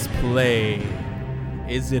 Let's play.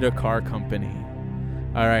 Is it a car company?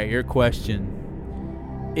 All right. Your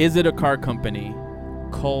question. Is it a car company?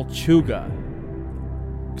 Colchuga.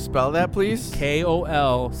 Spell that, please.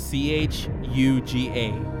 Kolchuga.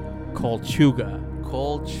 Colchuga.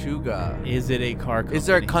 Colchuga. Is it a car company? Is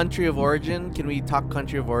there a country of origin? Can we talk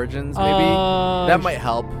country of origins? Maybe that might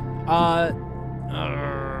help.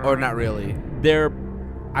 Or not really.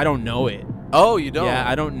 I don't know it. Oh, you don't? Yeah,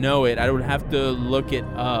 I don't know it. I would have to look it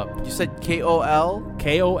up. You said K-O-L?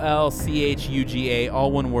 Kolchuga,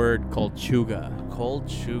 all one word, Colchuga.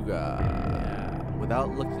 Colchuga. Yeah.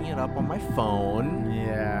 Without looking it up on my phone.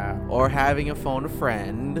 Yeah. Or having a phone a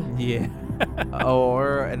friend. Yeah.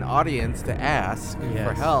 Or an audience to ask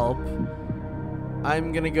for help.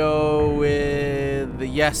 I'm going to go with the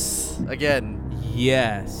yes again.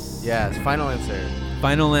 Yes. Yes. Final answer.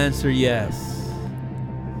 Final answer, yes.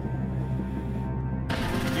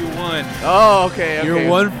 You won. Oh, okay. You're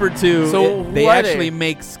 1 for 2. So they actually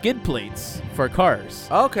make skid plates for cars.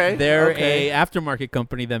 Okay. They're a aftermarket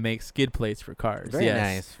company that makes skid plates for cars. Very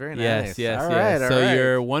nice. Very nice. Yes. All right. So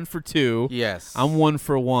you're 1 for 2. Yes. I'm 1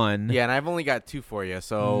 for 1. Yeah, and I've only got 2 for you.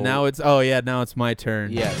 So now it's my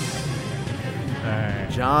turn. Yes. All right.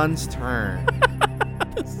 John's turn.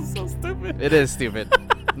 This is so stupid. It is stupid.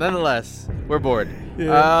 Nonetheless, we're bored.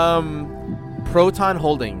 Yeah. Proton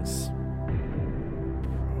Holdings.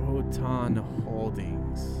 Proton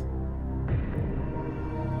Holdings.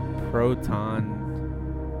 Proton.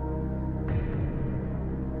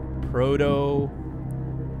 Proto.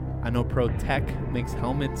 I know Protec makes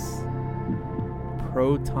helmets.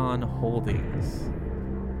 Proton Holdings.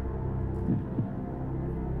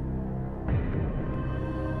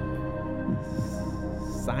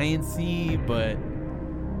 Science-y, but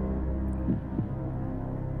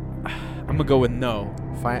I'm gonna go with no.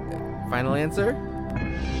 Final answer?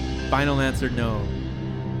 Final answer, no.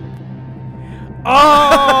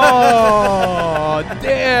 Oh,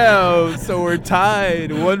 damn. So we're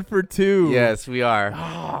tied 1 for 2. Yes, we are.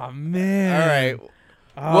 Oh, man. All right.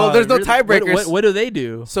 Well, there's no tiebreakers. What do they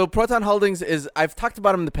do? So Proton Holdings I've talked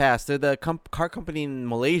about them in the past. They're the car company in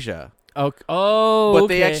Malaysia. But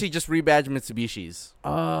they actually just rebadged Mitsubishi's.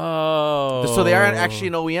 Oh. So they aren't actually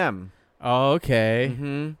an OEM. Oh, okay.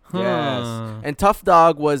 Mm-hmm. Huh. Yes. And Tough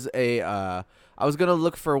Dog was I was going to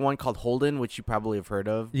look for one called Holden, which you probably have heard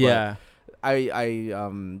of. Yeah.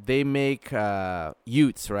 They make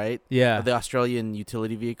utes, right? Yeah. The Australian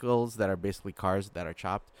utility vehicles that are basically cars that are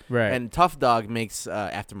chopped. Right. And Tough Dog makes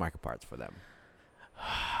aftermarket parts for them.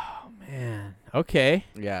 Oh, man. Okay.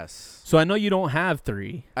 Yes. So I know you don't have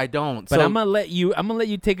 3. I don't. But I'm gonna let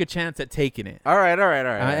you take a chance at taking it. All right.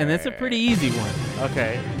 And it's a pretty easy one.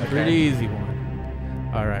 Okay. Pretty easy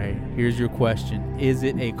one. All right. Here's your question: is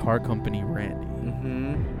it a car company, Randy?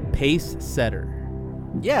 Mm-hmm. Pace Setter.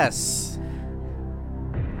 Yes.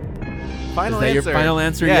 Final answer. Is that your final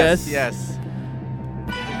answer? Yes. Yes.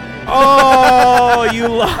 Oh, you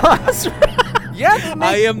lost. Yeah,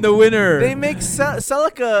 I am the winner. They make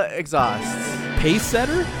Celica exhausts. Pace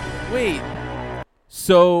Setter? Wait.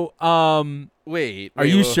 So, wait. Are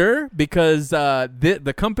you sure? Because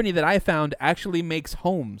the company that I found actually makes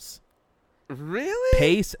homes. Really?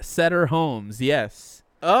 Pace Setter Homes. Yes.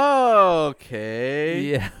 Okay.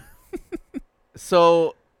 Yeah.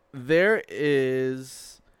 So there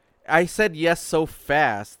is. I said yes so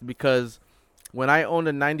fast because when I owned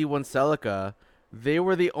a 91 Celica, they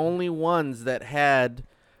were the only ones that had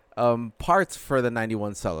parts for the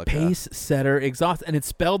 91 Celica. Pace Setter exhaust, and it's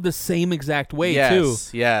spelled the same exact way too.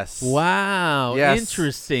 Yes. Wow. Yes.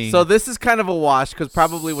 Interesting. So this is kind of a wash because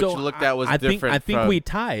probably what you looked at was different. I think we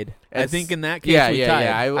tied. I think in that case we tied.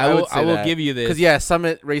 Yeah. I will give you this because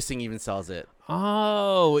Summit Racing even sells it.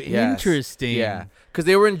 Oh, yes. Interesting. Yeah. Because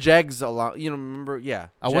they were in Jegs a lot. Remember? Yeah.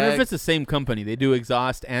 I wonder if it's the same company. They do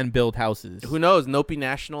exhaust and build houses. Who knows? Nopi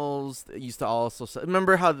Nationals used to also sell.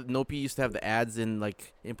 Remember how Nopi used to have the ads in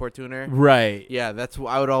like Import Tuner? Right. Yeah, that's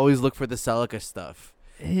why I would always look for the Celica stuff.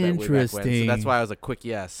 Interesting. So that's why I was a quick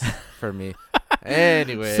yes for me.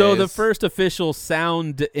 Anyway. So the first official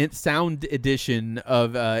sound edition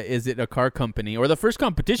of Is It a Car Company? Or the first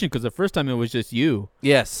competition, because the first time it was just you.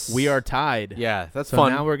 Yes. We are tied. Yeah, that's so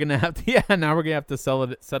fun. Now we're gonna have to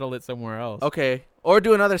settle it somewhere else. Okay. Or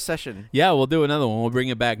do another session. Yeah, we'll do another one. We'll bring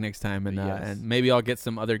it back next time, and maybe I'll get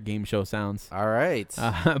some other game show sounds. All right.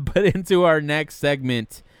 But into our next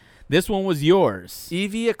segment. This one was yours.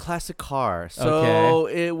 EV, a classic car. So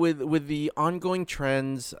with the ongoing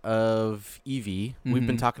trends of EV, we've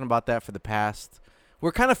been talking about that for the past.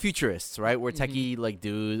 We're kind of futurists, right? We're techie like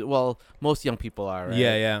dudes. Well, most young people are, right?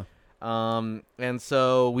 Yeah. And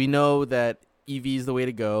so we know that EV is the way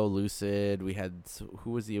to go. Lucid. We had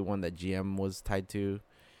who was the one that GM was tied to?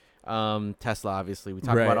 Tesla, obviously. We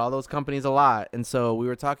talk about all those companies a lot, and so we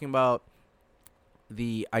were talking about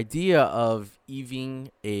the idea of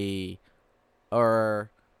EVing a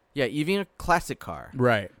classic car.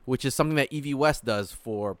 Right. Which is something that EV West does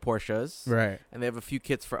for Porsches. Right. And they have a few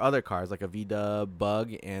kits for other cars like a VW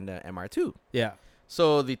Bug and a MR2. Yeah.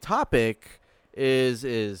 So the topic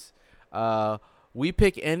is we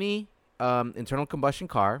pick any internal combustion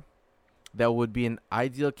car that would be an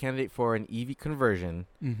ideal candidate for an EV conversion.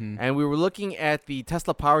 Mm-hmm. And we were looking at the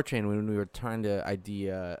Tesla powertrain when we were trying to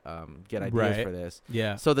get ideas for this.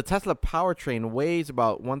 Yeah. So the Tesla powertrain weighs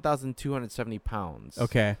about 1,270 pounds.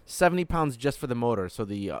 Okay. 70 pounds just for the motor. So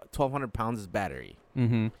the 1,200 pounds is battery.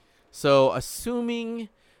 Mm-hmm. So assuming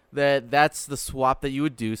that that's the swap that you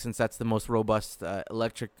would do, since that's the most robust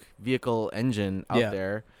electric vehicle engine out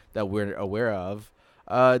there that we're aware of,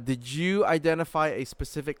 did you identify a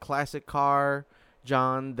specific classic car,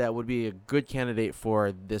 John, that would be a good candidate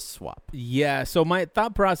for this swap? Yeah, so my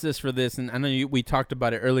thought process for this, and I know we talked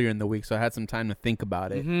about it earlier in the week, so I had some time to think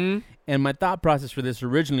about it. Mm-hmm. And my thought process for this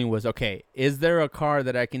originally was, okay, is there a car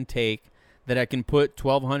that I can take that I can put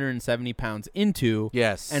 1,270 pounds into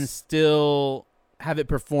and still have it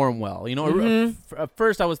perform well? At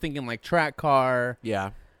first I was thinking like track car. Yeah.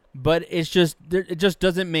 But it just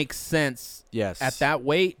doesn't make sense at that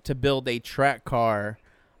weight to build a track car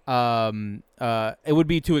it would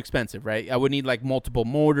be too expensive, right? I would need like multiple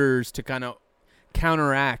motors to kind of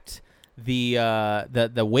counteract the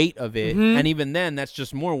weight of it, and even then that's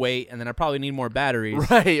just more weight, and then I probably need more batteries.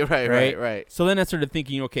 Right. So then I started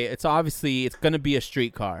thinking, okay, it's going to be a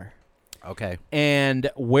street car. Okay.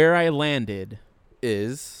 And where I landed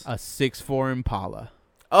is a 6'4" Impala.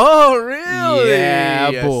 Oh, really?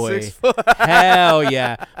 Yeah, boy. Hell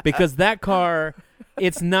yeah. Because that car,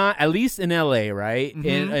 it's not, at least in LA, right?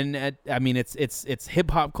 And I mean, it's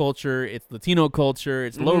hip hop culture, it's Latino culture,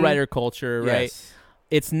 it's lowrider culture, right? Yes.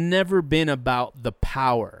 It's never been about the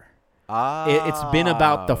power. It's been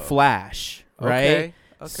about the flash, right? Okay.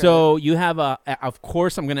 So you have of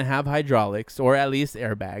course I'm going to have hydraulics or at least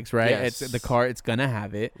airbags, right? Yes. It's going to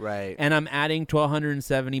have it. Right. And I'm adding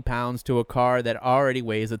 1,270 pounds to a car that already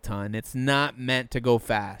weighs a ton. It's not meant to go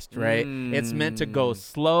fast, right? It's meant to go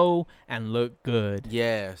slow and look good.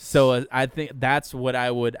 Yes. So I think that's what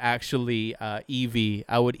I would actually EV.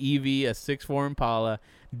 I would EV a 6'4" Impala,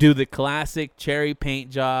 do the classic cherry paint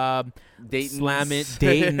job, Dayton's. slam it,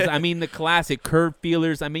 Dayton's. I mean, the classic curb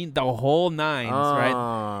feelers. I mean, the whole nines,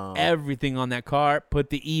 right? Everything on that car. Put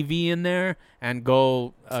the EV in there and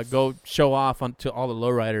go show off to all the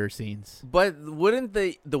lowrider scenes. But wouldn't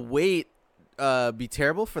the weight be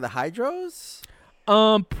terrible for the hydros?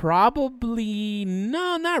 Probably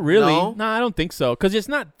no, not really. No? No, I don't think so, because it's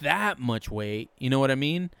not that much weight. You know what I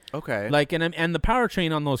mean? Okay. Like, and the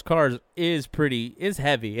powertrain on those cars is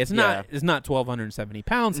heavy. It's not 1,270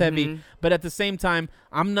 pounds heavy, but at the same time,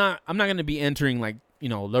 I'm not going to be entering like, you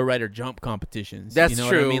know, lowrider jump competitions. That's you know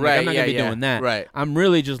true, what I mean? right? Like, I'm not gonna be doing that. Right. I'm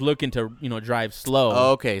really just looking to, you know, drive slow.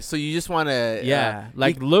 Oh, okay. So you just want to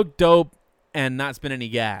look dope and not spend any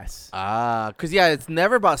gas. Because it's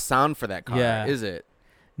never about sound for that car, is it?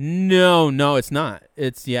 No, it's not.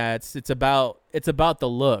 It's about the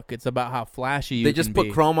look. It's about how flashy you They just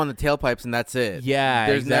put chrome on the tailpipes and that's it. Yeah,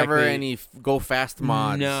 there's exactly. never any go fast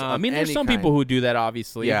mods. No, I mean there's some people who do that,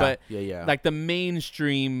 obviously. Yeah, but like the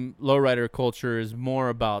mainstream lowrider culture is more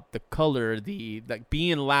about the color, the like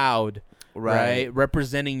being loud. Right,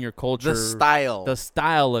 representing your culture, the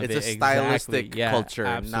style of it. It's a stylistic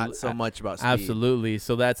culture, not so much about speed. Absolutely.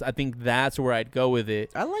 So I think that's where I'd go with it.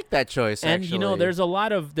 I like that choice. And actually. you know, there's a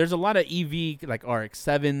lot of EV like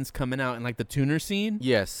RX-7s coming out in like the tuner scene.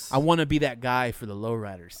 Yes, I want to be that guy for the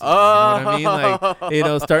lowrider scene. Oh, you know what I mean? Like, you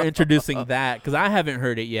know, start introducing that, because I haven't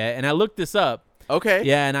heard it yet, and I looked this up. Okay.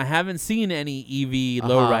 Yeah, and I haven't seen any EV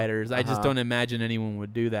lowriders. I just don't imagine anyone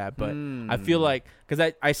would do that. But I feel like,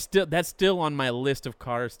 because that's still on my list of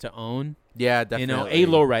cars to own. Yeah, definitely. You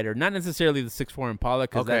know, a lowrider, not necessarily the 6'4" Impala,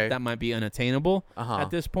 because that might be unattainable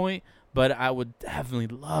at this point. But I would definitely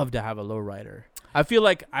love to have a lowrider. I feel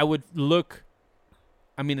like I would look.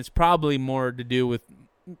 I mean, it's probably more to do with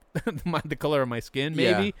the color of my skin,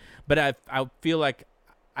 maybe. Yeah. But I feel like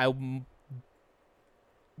I'm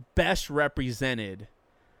best represented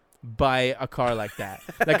by a car like that.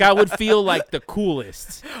 Like, I would feel like the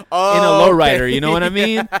coolest in a lowrider. You know what I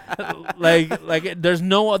mean? like there's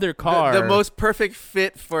no other car. The most perfect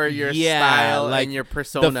fit for your style and your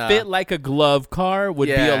persona. The fit like a glove car would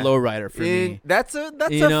be a lowrider for me. That's a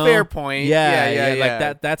fair point. Yeah. Like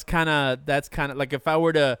that's kind of like if I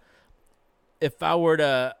were to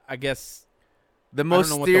I guess the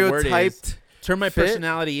most stereotyped. Turn my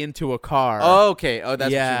personality into a car. Oh, okay. Oh,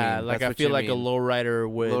 that's what you mean. Like I feel like a lowrider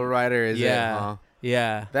would. Lowrider is it, huh?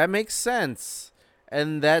 Yeah. That makes sense.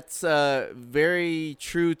 And that's very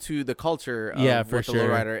true to the culture of what the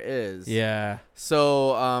lowrider is. Yeah.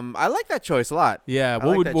 So I like that choice a lot. Yeah.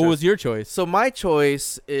 What was your choice? So my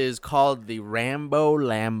choice is called the Rambo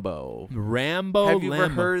Lambo. Rambo Have you Lambo.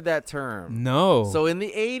 ever heard that term? No. So in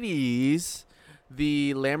the 80s,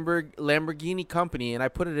 the Lamborghini company, and I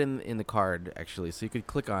put it in the card, actually, so you could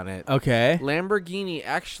click on it. Okay. Lamborghini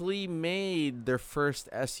actually made their first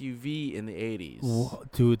SUV in the 80s. Whoa,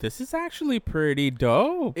 dude, this is actually pretty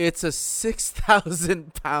dope. It's a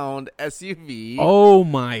 6,000-pound SUV. Oh,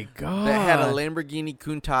 my God. That had a Lamborghini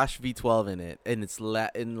Countach V12 in it, and it's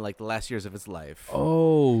in like the last years of its life.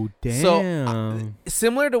 Oh, damn. So,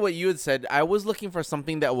 similar to what you had said, I was looking for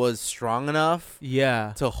something that was strong enough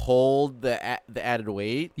to hold the added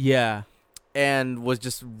weight. Yeah. And was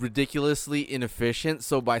just ridiculously inefficient.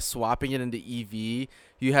 So by swapping it into EV,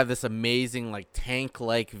 you have this amazing like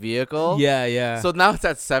tank-like vehicle. Yeah. So now it's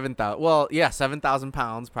at 7,000. Well, yeah, 7,000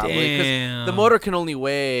 pounds probably. Because the motor can only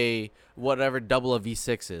weigh whatever double a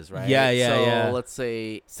V6 is, right? Yeah. So let's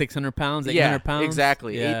say 600 pounds, 800 pounds.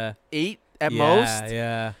 Exactly. Yeah. Eight at most.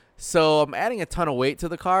 Yeah. So I'm adding a ton of weight to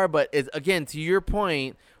the car, but again, to your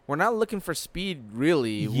point, we're not looking for speed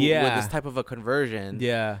really with this type of a conversion.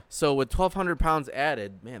 Yeah. So with 1,200 pounds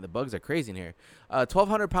added, man, the bugs are crazy in here.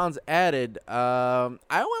 1,200 pounds added, I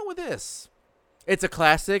went with this. It's a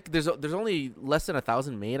classic. There's only less than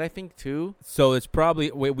 1,000 made, I think, too. So it's probably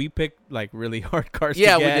we picked like really hard cars.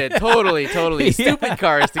 Yeah, to get. we did. Totally stupid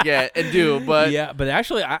cars to get and do. But yeah, but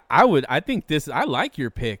actually, I think this. I like your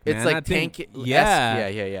pick, man. It's like tank.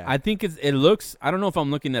 Yeah. I think it looks. I don't know if I'm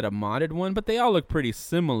looking at a modded one, but they all look pretty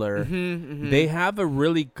similar. They have a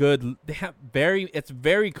really good. It's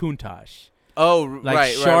very Countach. Oh,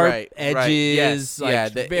 like sharp edges. Right. Yes.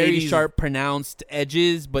 Like very 80s. Sharp, pronounced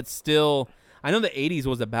edges, but still. I know the 80s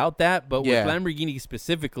was about that, but with Lamborghini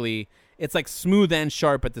specifically, it's like smooth and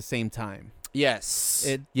sharp at the same time. Yes.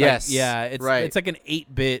 It's like an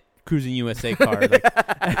 8-bit Cruising USA car. Like,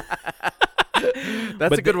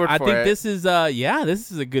 that's a good word for it. I think this is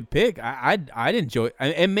this is a good pick. I'd enjoy it.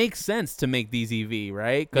 It makes sense to make these EV,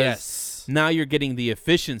 right? Yes. Now you're getting the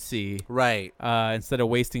efficiency. Right. Instead of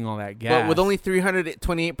wasting all that gas. But with only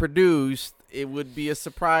 328 produced, it would be a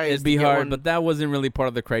surprise. It'd be hard, but that wasn't really part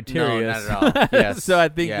of the criteria. No, not at all. Yes. So I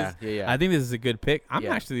think I think this is a good pick. I'm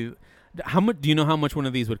actually. How much? Do you know how much one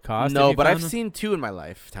of these would cost? No, but I've seen 2 in my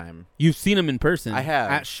lifetime. You've seen them in person? I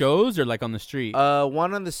have. At shows or like on the street?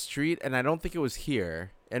 One on the street, and I don't think it was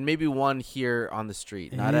here, and maybe one here on the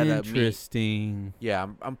street, not at a meet. Interesting. Yeah,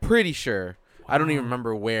 I'm pretty sure. Wow. I don't even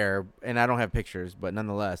remember where, and I don't have pictures, but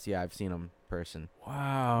nonetheless, yeah, I've seen them in person.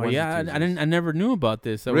 Wow. Yeah, I never knew about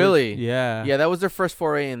this. Really? Yeah. Yeah, that was their first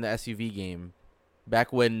foray in the SUV game,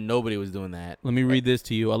 back when nobody was doing that. Let me read this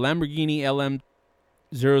to you. A Lamborghini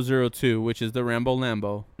LM002, which is the Rambo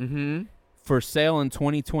Lambo, for sale in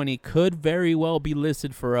 2020 could very well be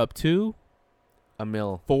listed for up to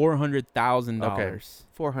 $400,000. Okay.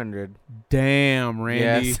 400. Damn,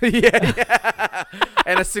 Randy. Yes. yeah.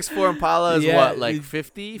 And a 6.4 Impala is what, like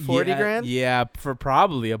 50, 40 grand? Yeah, for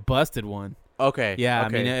probably a busted one. Okay. Yeah,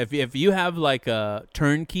 okay. I mean, if you have like a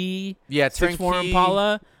turnkey, 6.4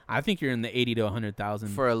 Impala, I think you're in the 80 to 100,000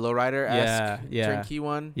 for a lowrider-esque turnkey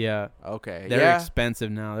one. Yeah. Okay. They're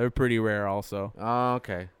expensive now. They're pretty rare, also. Oh,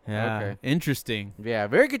 okay. Yeah. Okay. Interesting. Yeah.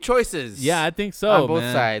 Very good choices. Yeah, I think so. On both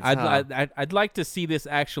man. sides. I'd like to see this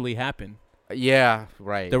actually happen. Yeah.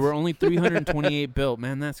 Right. There were only 328 built.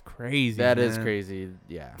 Man, that's crazy. That is crazy.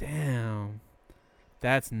 Yeah. Damn.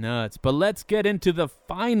 That's nuts. But let's get into the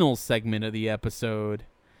final segment of the episode.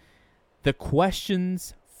 The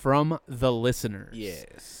questions from the listeners.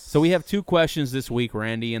 Yes. So we have 2 questions this week,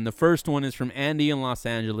 Randy, and the first one is from Andy in Los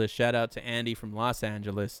Angeles. Shout out to Andy from Los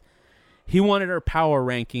Angeles. He wanted our power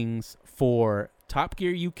rankings for Top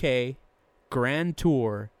Gear UK, Grand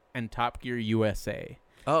Tour, and Top Gear USA.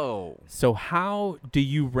 Oh. So how do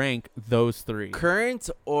you rank those 3? Current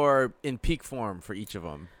or in peak form for each of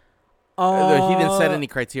them? He didn't set any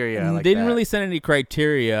criteria. Like didn't really set any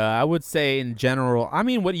criteria. I would say in general. I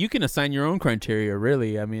mean, what you can assign your own criteria,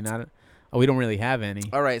 really. I mean, we don't really have any.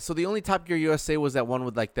 All right. So the only Top Gear USA was that one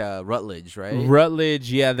with like the Rutledge, right?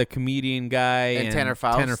 Rutledge, yeah, the comedian guy and Tanner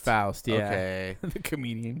Faust. Tanner Faust, yeah. Okay. The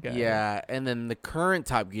comedian guy. Yeah, and then the current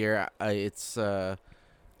Top Gear, it's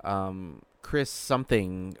Chris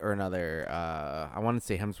something or another. I want to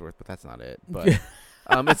say Hemsworth, but that's not it. But.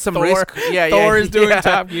 It's some Thor. race. Thor is doing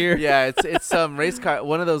Top Gear. Yeah, it's some race car.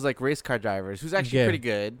 One of those like race car drivers who's actually pretty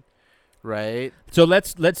good, right? So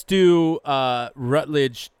let's do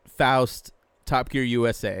Rutledge, Faust, Top Gear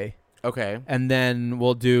USA. Okay, and then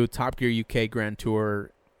we'll do Top Gear UK Grand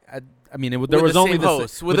Tour. I mean, there was only the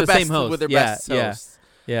same host with their best hosts.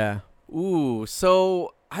 Yeah. Ooh,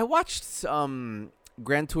 so I watched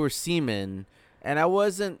Grand Tour Seaman, and I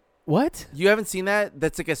wasn't. What? You haven't seen that?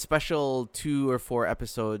 That's like a special 2 or 4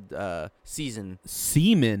 episode season.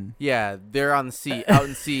 Seamen. Yeah, they're on the sea, out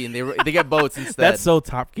in sea, and they get boats instead. That's so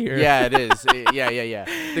Top Gear. Yeah, it is. Yeah.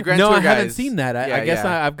 The Grand Tour guys. I haven't seen that. I guess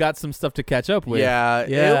I've got some stuff to catch up with. Yeah.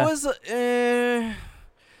 It was.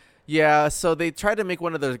 Yeah, so they tried to make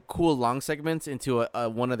one of the cool long segments into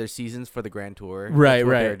one of their seasons for the Grand Tour. Right. That's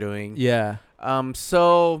what they're doing. Yeah.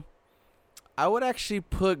 So I would actually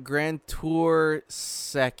put Grand Tour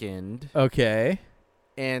second. Okay.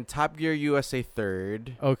 And Top Gear USA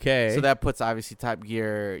third. Okay. So that puts obviously Top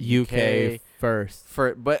Gear UK first.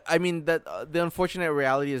 But I mean the unfortunate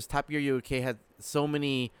reality is Top Gear UK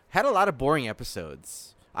had a lot of boring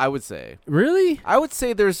episodes, I would say. Really? I would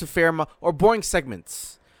say there's a fair amount or boring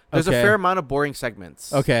segments. There's a fair amount of boring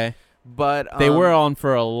segments. Okay. But they were on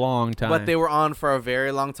for a long time. But they were on for a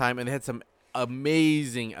very long time, and they had some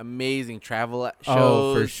amazing travel shows.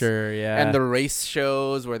 Oh, for sure, yeah. And the race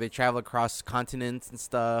shows where they travel across continents and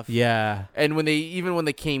stuff. Yeah. And when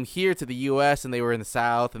they came here to the US and they were in the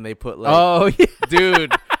South and they put like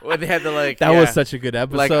dude, Where they had to that was such a good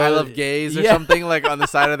episode. Like I Love Gays or something like on the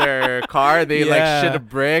side of their car. They like shit a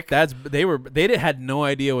brick. They had no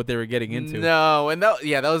idea what they were getting into. No, and that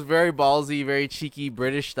was very ballsy, very cheeky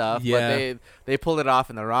British stuff. Yeah. But they pulled it off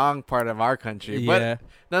in the wrong part of our country. Yeah. But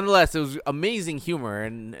nonetheless, it was amazing humor,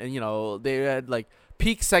 and they had like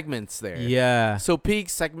peak segments there. Yeah. So peak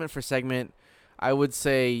segment for segment, I would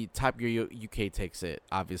say Top Gear UK takes it,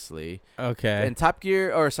 obviously. Okay. And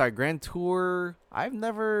Grand Tour,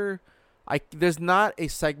 there's not a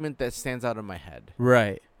segment that stands out in my head.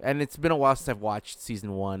 Right. And it's been a while since I've watched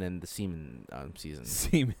season 1 and the Seaman season.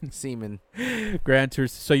 Seaman. Grand Tour.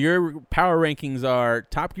 So your power rankings are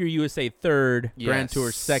Top Gear USA 3rd, Yes. Grand Tour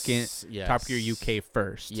 2nd, Yes. Top Gear UK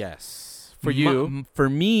 1st. Yes. For you? For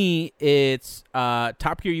me, it's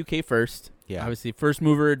Top Gear UK 1st. Yeah. Obviously, first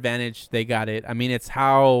mover advantage. They got it. I mean, it's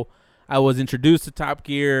how I was introduced to Top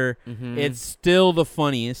Gear. Mm-hmm. It's still the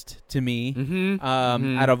funniest to me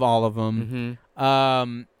out of all of them.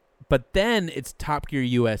 Mm-hmm. But then it's Top Gear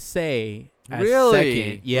USA as Really?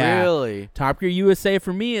 second. Yeah. Really? Top Gear USA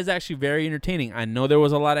for me is actually very entertaining. I know there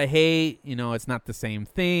was a lot of hate. It's not the same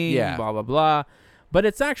thing. Yeah. Blah, blah, blah. But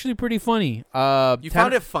it's actually pretty funny. You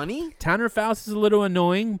found it funny? Tanner Faust is a little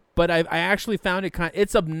annoying, but I actually found it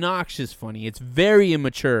it's obnoxious funny. It's very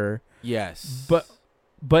immature. Yes. But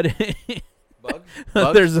Bug?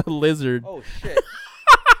 there's a lizard. Oh, shit.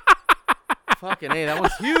 Fucking A, that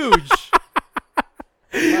was huge.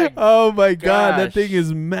 Oh my God, that gosh. thing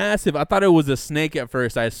is massive. I thought it was a snake at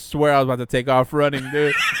first. I swear I was about to take off running,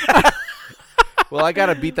 dude. Well, I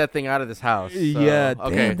gotta beat that thing out of this house. So. Yeah,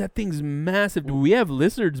 Okay. damn, that thing's massive. Dude, we have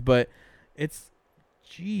lizards, but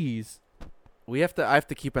jeez. I have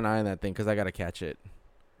to keep an eye on that thing because I gotta catch it.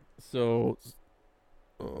 So,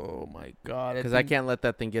 oh my God. Because I can't let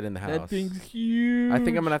that thing get in the house. That thing's huge. I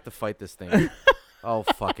think I'm gonna have to fight this thing. Oh,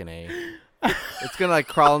 fucking A. It's gonna like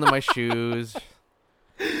crawl into my shoes.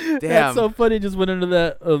 Damn. That's so funny. Just went into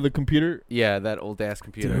the computer. Yeah, that old ass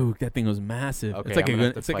computer. Dude, that thing was massive. Okay, it's like I'm gonna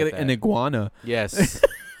have to it's like fight an that. iguana. Yes.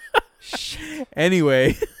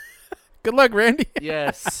 Anyway, good luck, Randy.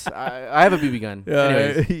 Yes. I have a BB gun.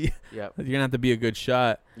 Anyways. Yep. You're gonna have to be a good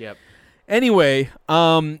shot. Yep. Anyway,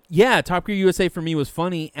 yeah, Top Gear USA for me was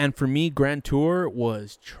funny, and for me, Grand Tour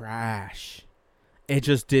was trash. It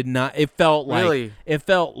just did not. It felt like Really? it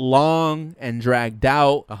felt long and dragged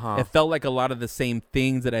out. Uh-huh. It felt like a lot of the same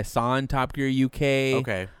things that I saw in Top Gear UK.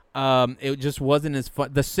 Okay. It just wasn't as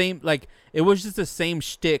fun. The same, like it was just the same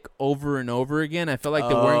shtick over and over again. I felt like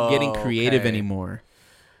they weren't getting creative okay. anymore.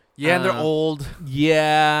 Yeah, and they're old.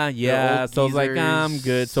 Yeah. old So I was like, I'm geezers.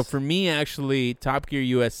 good. So for me, actually, Top Gear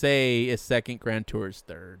USA is second, Grand Tour is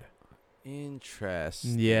third.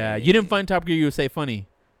 Interesting. Yeah, you didn't find Top Gear USA funny.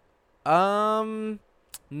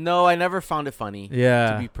 No, I never found it funny.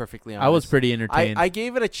 Yeah. To be perfectly honest. I was pretty entertained. I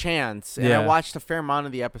gave it a chance, and Yeah. I watched a fair amount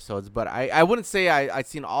of the episodes, but I wouldn't say I'd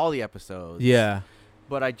seen all the episodes. yeah.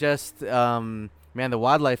 But I just, man, the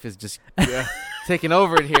wildlife is just taking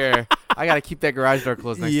over in here. I got to keep that garage door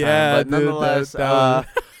closed next Yeah, time. But dude, nonetheless, that was-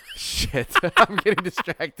 shit, I'm getting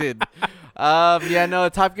distracted. Yeah, no,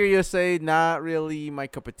 Top Gear USA, not really my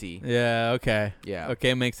cup of tea. Yeah, okay. Yeah.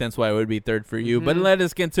 Okay, makes sense why it would be third for you. But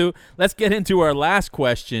Mhm. let's get into our last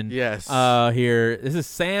question. Yes. Here. This is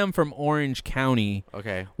Sam from Orange County.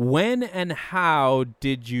 Okay. When and how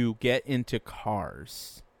did you get into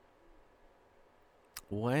cars?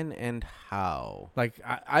 When and how? Like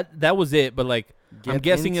I that was it, but like I'm Get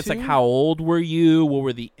guessing it's like into? how old were you? What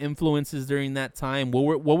were the influences during that time?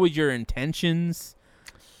 What were your intentions?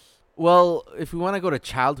 Well, if we want to go to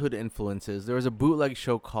childhood influences, there was a bootleg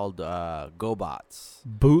show called GoBots.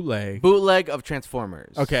 Bootleg. Bootleg of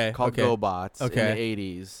Transformers. Okay, Called okay. GoBots Okay. in the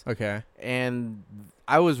 80s. Okay. And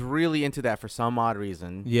I was really into that for some odd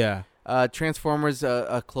reason. Yeah. Transformers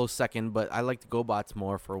a close second, but I liked GoBots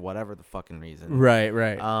more for whatever the fucking reason. Right.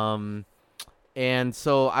 And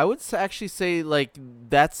so I would actually say like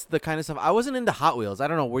that's the kind of stuff. I wasn't into Hot Wheels. I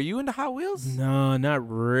don't know. Were you into Hot Wheels? No, not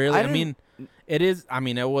really. I I mean, it is. I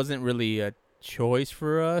mean, it wasn't really a choice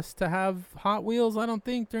for us to have Hot Wheels. I don't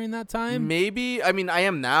think during that time. Maybe. I mean, I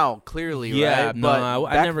am now clearly. Yeah, right? no, But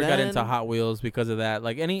I back never got into then- Hot Wheels because of that.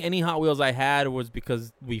 Like any Hot Wheels I had was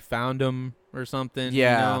because we found them or something.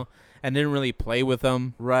 Yeah. You know, and didn't really play with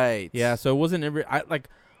them. Right. Yeah, so it wasn't every.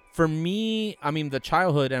 For me, I mean, the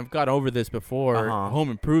childhood, and I've got over this before. Uh-huh. Home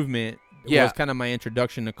Improvement Yeah. was kind of my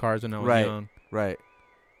introduction to cars when I was Right. young. Right.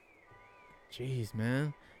 Jeez,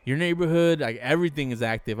 man. Your neighborhood, like everything is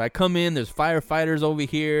active. I come in, there's firefighters over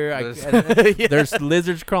here. Yeah. There's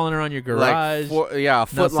lizards crawling around your garage. Like a now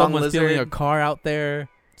foot long someone's stealing a lizard. car out there.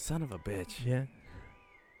 Son of a bitch. Yeah.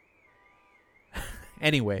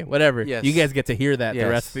 Anyway, whatever. Yes. You guys get to hear that Yes. the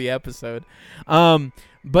rest of the episode.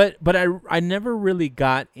 But I never really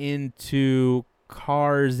got into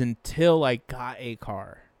cars until I got a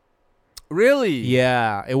car. Really?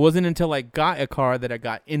 Yeah, it wasn't until I got a car that I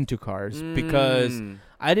got into cars because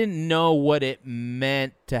I didn't know what it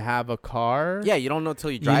meant to have a car. Yeah, you don't know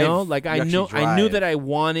till you drive. You know, like I knew that I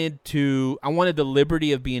wanted the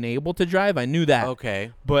liberty of being able to drive. I knew that.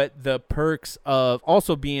 Okay. But the perks of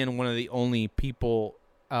also being one of the only people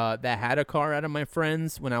that had a car out of my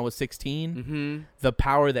friends when I was 16, the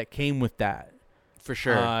power that came with that. For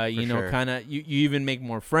sure. You know, kind of you even make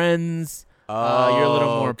more friends. Oh, you're a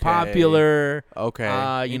little more popular.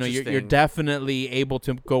 Okay. You know, you're definitely able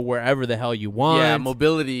to go wherever the hell you want. Yeah,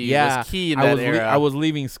 mobility was key in that era. I was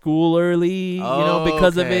leaving school early, you know,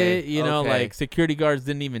 because of it. You know, Okay. like security guards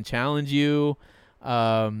didn't even challenge you.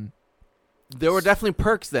 There were definitely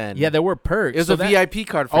perks then. Yeah, there were perks. It was a VIP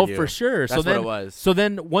card for you. Oh, for sure. That's what it was. So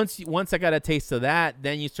then once I got a taste of that,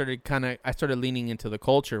 then I started leaning into the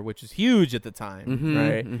culture, which is huge at the time,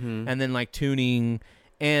 right? And then like tuning.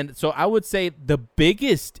 And so I would say the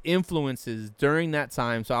biggest influences during that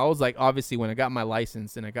time. So I was like, obviously, when I got my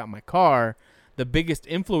license and I got my car, the biggest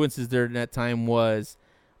influences during that time was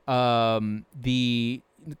the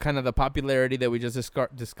kind of the popularity that we just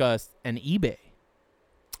discussed and eBay.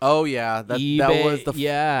 Oh yeah, that was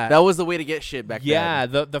that was the way to get shit back then. Yeah,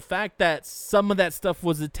 the fact that some of that stuff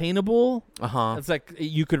was attainable. It's like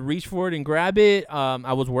you could reach for it and grab it.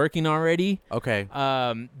 I was working already. Okay.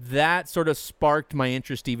 That sort of sparked my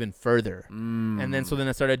interest even further. And then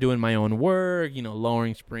I started doing my own work. You know,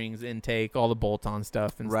 lowering springs, intake, all the bolt-on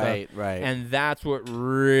stuff and stuff. Right. And that's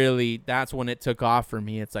when it took off for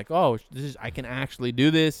me. It's like, oh, I can actually do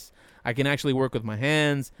this. I can actually work with my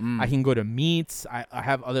hands. I can go to meets. I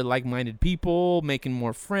have other like-minded people, making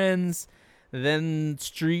more friends. Then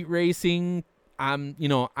street racing.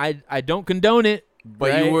 I don't condone it.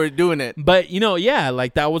 But right? you were doing it. But,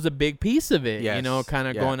 like that was a big piece of it. Yes. Kind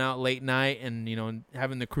of going out late night and,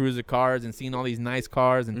 having the cruise of cars and seeing all these nice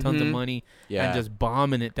cars and tons of money and just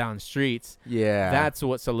bombing it down streets. Yeah. That's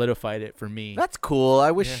what solidified it for me. That's cool. I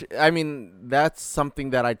wish, that's something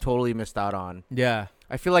that I totally missed out on. Yeah.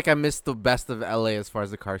 I feel like I missed the best of LA as far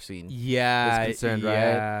as the car scene is concerned, right?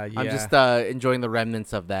 Yeah. I'm just enjoying the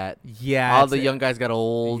remnants of that. Yeah. All the young guys got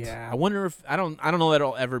old. Yeah. I wonder if I don't know that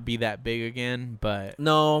it'll ever be that big again, but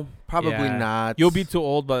no, probably not. You'll be too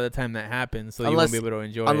old by the time that happens, so you won't be able to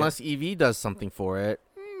enjoy it. Unless EV does something for it.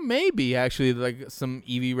 Maybe actually, like some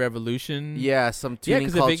EV revolution. Yeah, some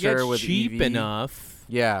tuning culture if it gets with cheap EV. enough.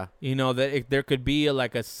 Yeah. That there could be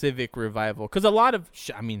a civic revival, because a lot of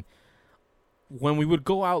when we would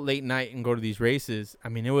go out late night and go to these races,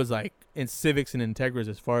 it was like in Civics and Integras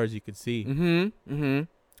as far as you could see.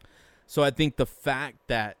 So I think the fact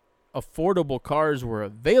that affordable cars were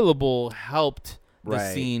available helped the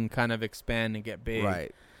scene kind of expand and get big.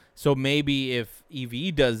 Right. So maybe if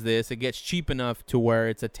EV does this, it gets cheap enough to where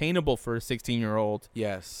it's attainable for a 16-year-old.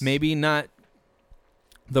 Yes. Maybe not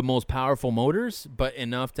the most powerful motors, but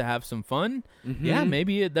enough to have some fun. Yeah,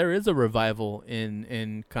 maybe there is a revival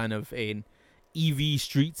in kind of an EV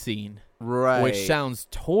street scene, right? Which sounds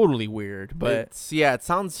totally weird, but it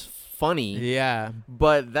sounds funny. Yeah,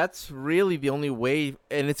 but that's really the only way,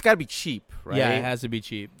 and it's got to be cheap, right? Yeah, it has to be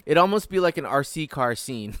cheap. It'd almost be like an RC car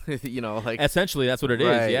scene, like essentially that's what it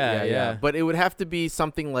is. Yeah. But it would have to be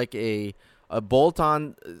something like a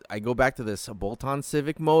bolt-on. I go back to this: a bolt-on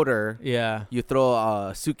Civic motor. Yeah, you throw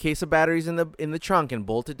a suitcase of batteries in the trunk and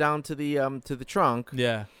bolt it down to the trunk.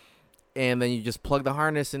 Yeah. And then you just plug the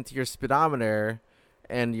harness into your speedometer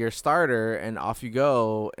and your starter, and off you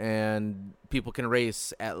go. And people can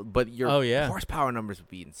race but your horsepower numbers would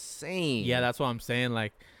be insane. Yeah, that's what I'm saying.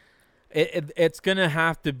 Like, it's gonna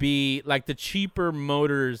have to be like the cheaper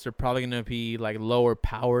motors are probably gonna be like lower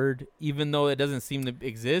powered, even though it doesn't seem to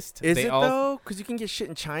exist. Is it though? Because you can get shit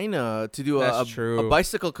in China to do a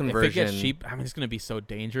bicycle conversion. If it gets cheap, it's gonna be so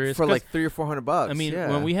dangerous for like $300 or $400.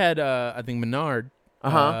 When we had I think Menard.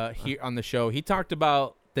 Here on the show, he talked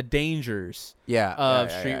about the dangers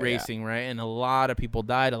of street racing, right? And a lot of people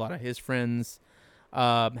died. A lot of his friends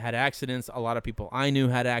had accidents. A lot of people I knew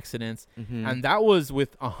had accidents. And that was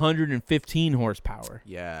with 115 horsepower.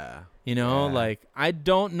 Yeah. Like, I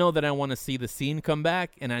don't know that I want to see the scene come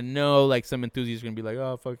back. And I know, like, some enthusiasts are going to be like,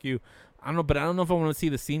 oh, fuck you. I don't know, but I don't know if I want to see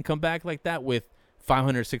the scene come back like that with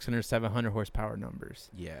 500, 600, 700 horsepower numbers.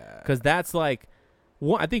 Yeah. Because that's like...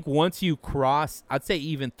 Well, I think once you cross, I'd say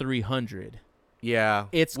even 300. Yeah.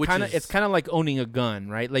 It's kind of like owning a gun,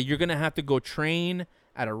 right? Like, you're going to have to go train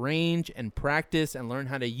at a range and practice and learn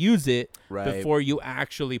how to use it before you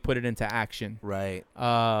actually put it into action. Right.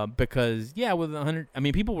 Because with 100, I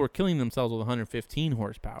mean, people were killing themselves with 115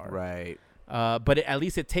 horsepower. Right. But at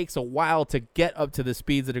least it takes a while to get up to the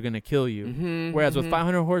speeds that are going to kill you. Whereas with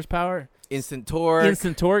 500 horsepower, instant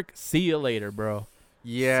torque. See you later, bro.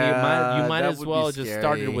 Yeah, you might as well just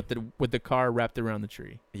started with the car wrapped around the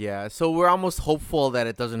tree. Yeah, so we're almost hopeful that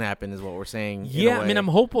it doesn't happen, is what we're saying. Yeah, I mean, I'm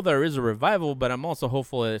hopeful there is a revival, but I'm also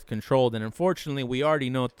hopeful that it's controlled. And unfortunately, we already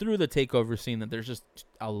know through the takeover scene that there's just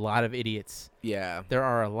a lot of idiots. Yeah, there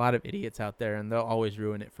are a lot of idiots out there, and they'll always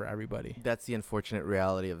ruin it for everybody. That's the unfortunate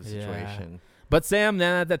reality of the situation. But Sam,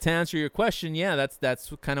 to answer your question,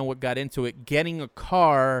 that's kind of what got into it. Getting a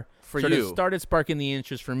car started sparking the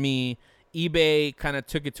interest for me. eBay kind of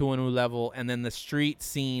took it to a new level, and then the street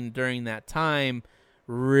scene during that time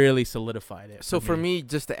really solidified it. So for me,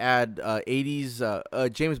 just to add,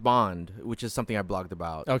 80s James Bond, which is something I blogged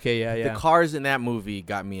about. Okay, yeah. The cars in that movie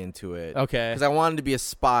got me into it. Okay. Because I wanted to be a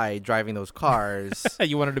spy driving those cars.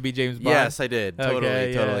 You wanted to be James Bond? Yes, I did.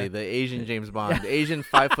 Totally. Yeah. The Asian James Bond. The Asian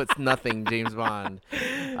 5'0" James Bond.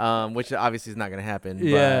 Which obviously is not going to happen.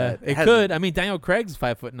 Yeah, but it could. I mean, Daniel Craig's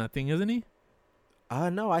 5'0", isn't he?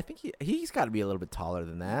 No, I think he's got to be a little bit taller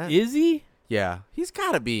than that. Is he? Yeah, he's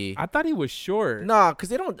got to be. I thought he was short. No, because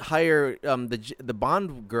they don't hire the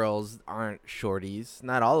Bond girls aren't shorties.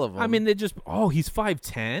 Not all of them. I mean, they just. Oh, he's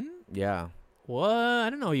 5'10". Yeah. What? I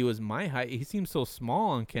didn't know he was my height. He seems so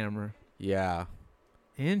small on camera. Yeah.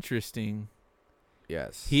 Interesting.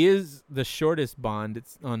 Yes. He is the shortest Bond.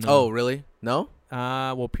 It's on. Oh, really? No.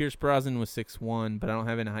 Well, Pierce Brosnan was 6'1", but I don't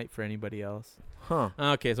have any height for anybody else. Huh.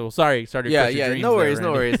 Okay, so sorry to yeah, crush your dreams.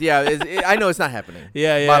 No worries. Yeah, I know it's not happening.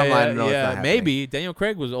 Yeah. Bottom line, no, it's not happening. Maybe Daniel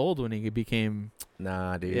Craig was old when he became.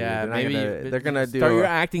 Nah, dude. Yeah, they're gonna do. Start your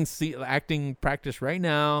acting practice right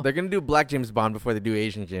now. They're gonna do Black James Bond before they do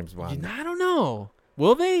Asian James Bond. I don't know.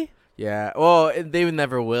 Will they? Yeah. Well, they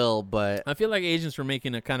never will, but I feel like Asians were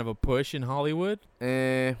making a kind of a push in Hollywood.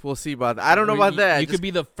 We'll see about that. I don't know about that. You could be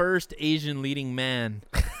the first Asian leading man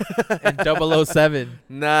in 007.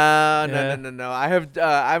 No. I've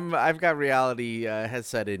got reality has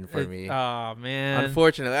set in for me. Oh man.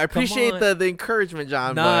 Unfortunately, I appreciate the encouragement,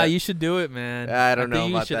 John. Nah, you should do it, man. I don't know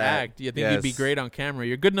about that. You should act. You think you'd be great on camera.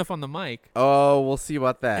 You're good enough on the mic. Oh, we'll see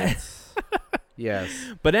about that. Yes.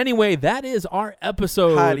 But anyway, that is our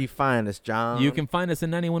episode. How do you find us, John? You can find us at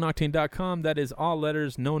 91octane.com. That is all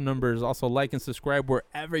letters, no numbers. Also, like and subscribe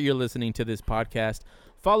wherever you're listening to this podcast.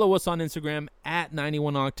 Follow us on Instagram at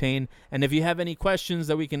 91octane. And if you have any questions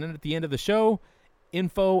that we can end at the end of the show,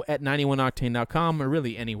 info@91octane.com, or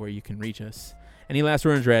really anywhere you can reach us. Any last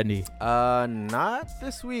words, Randy? Not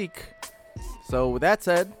this week. So with that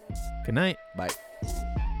said, good night. Bye.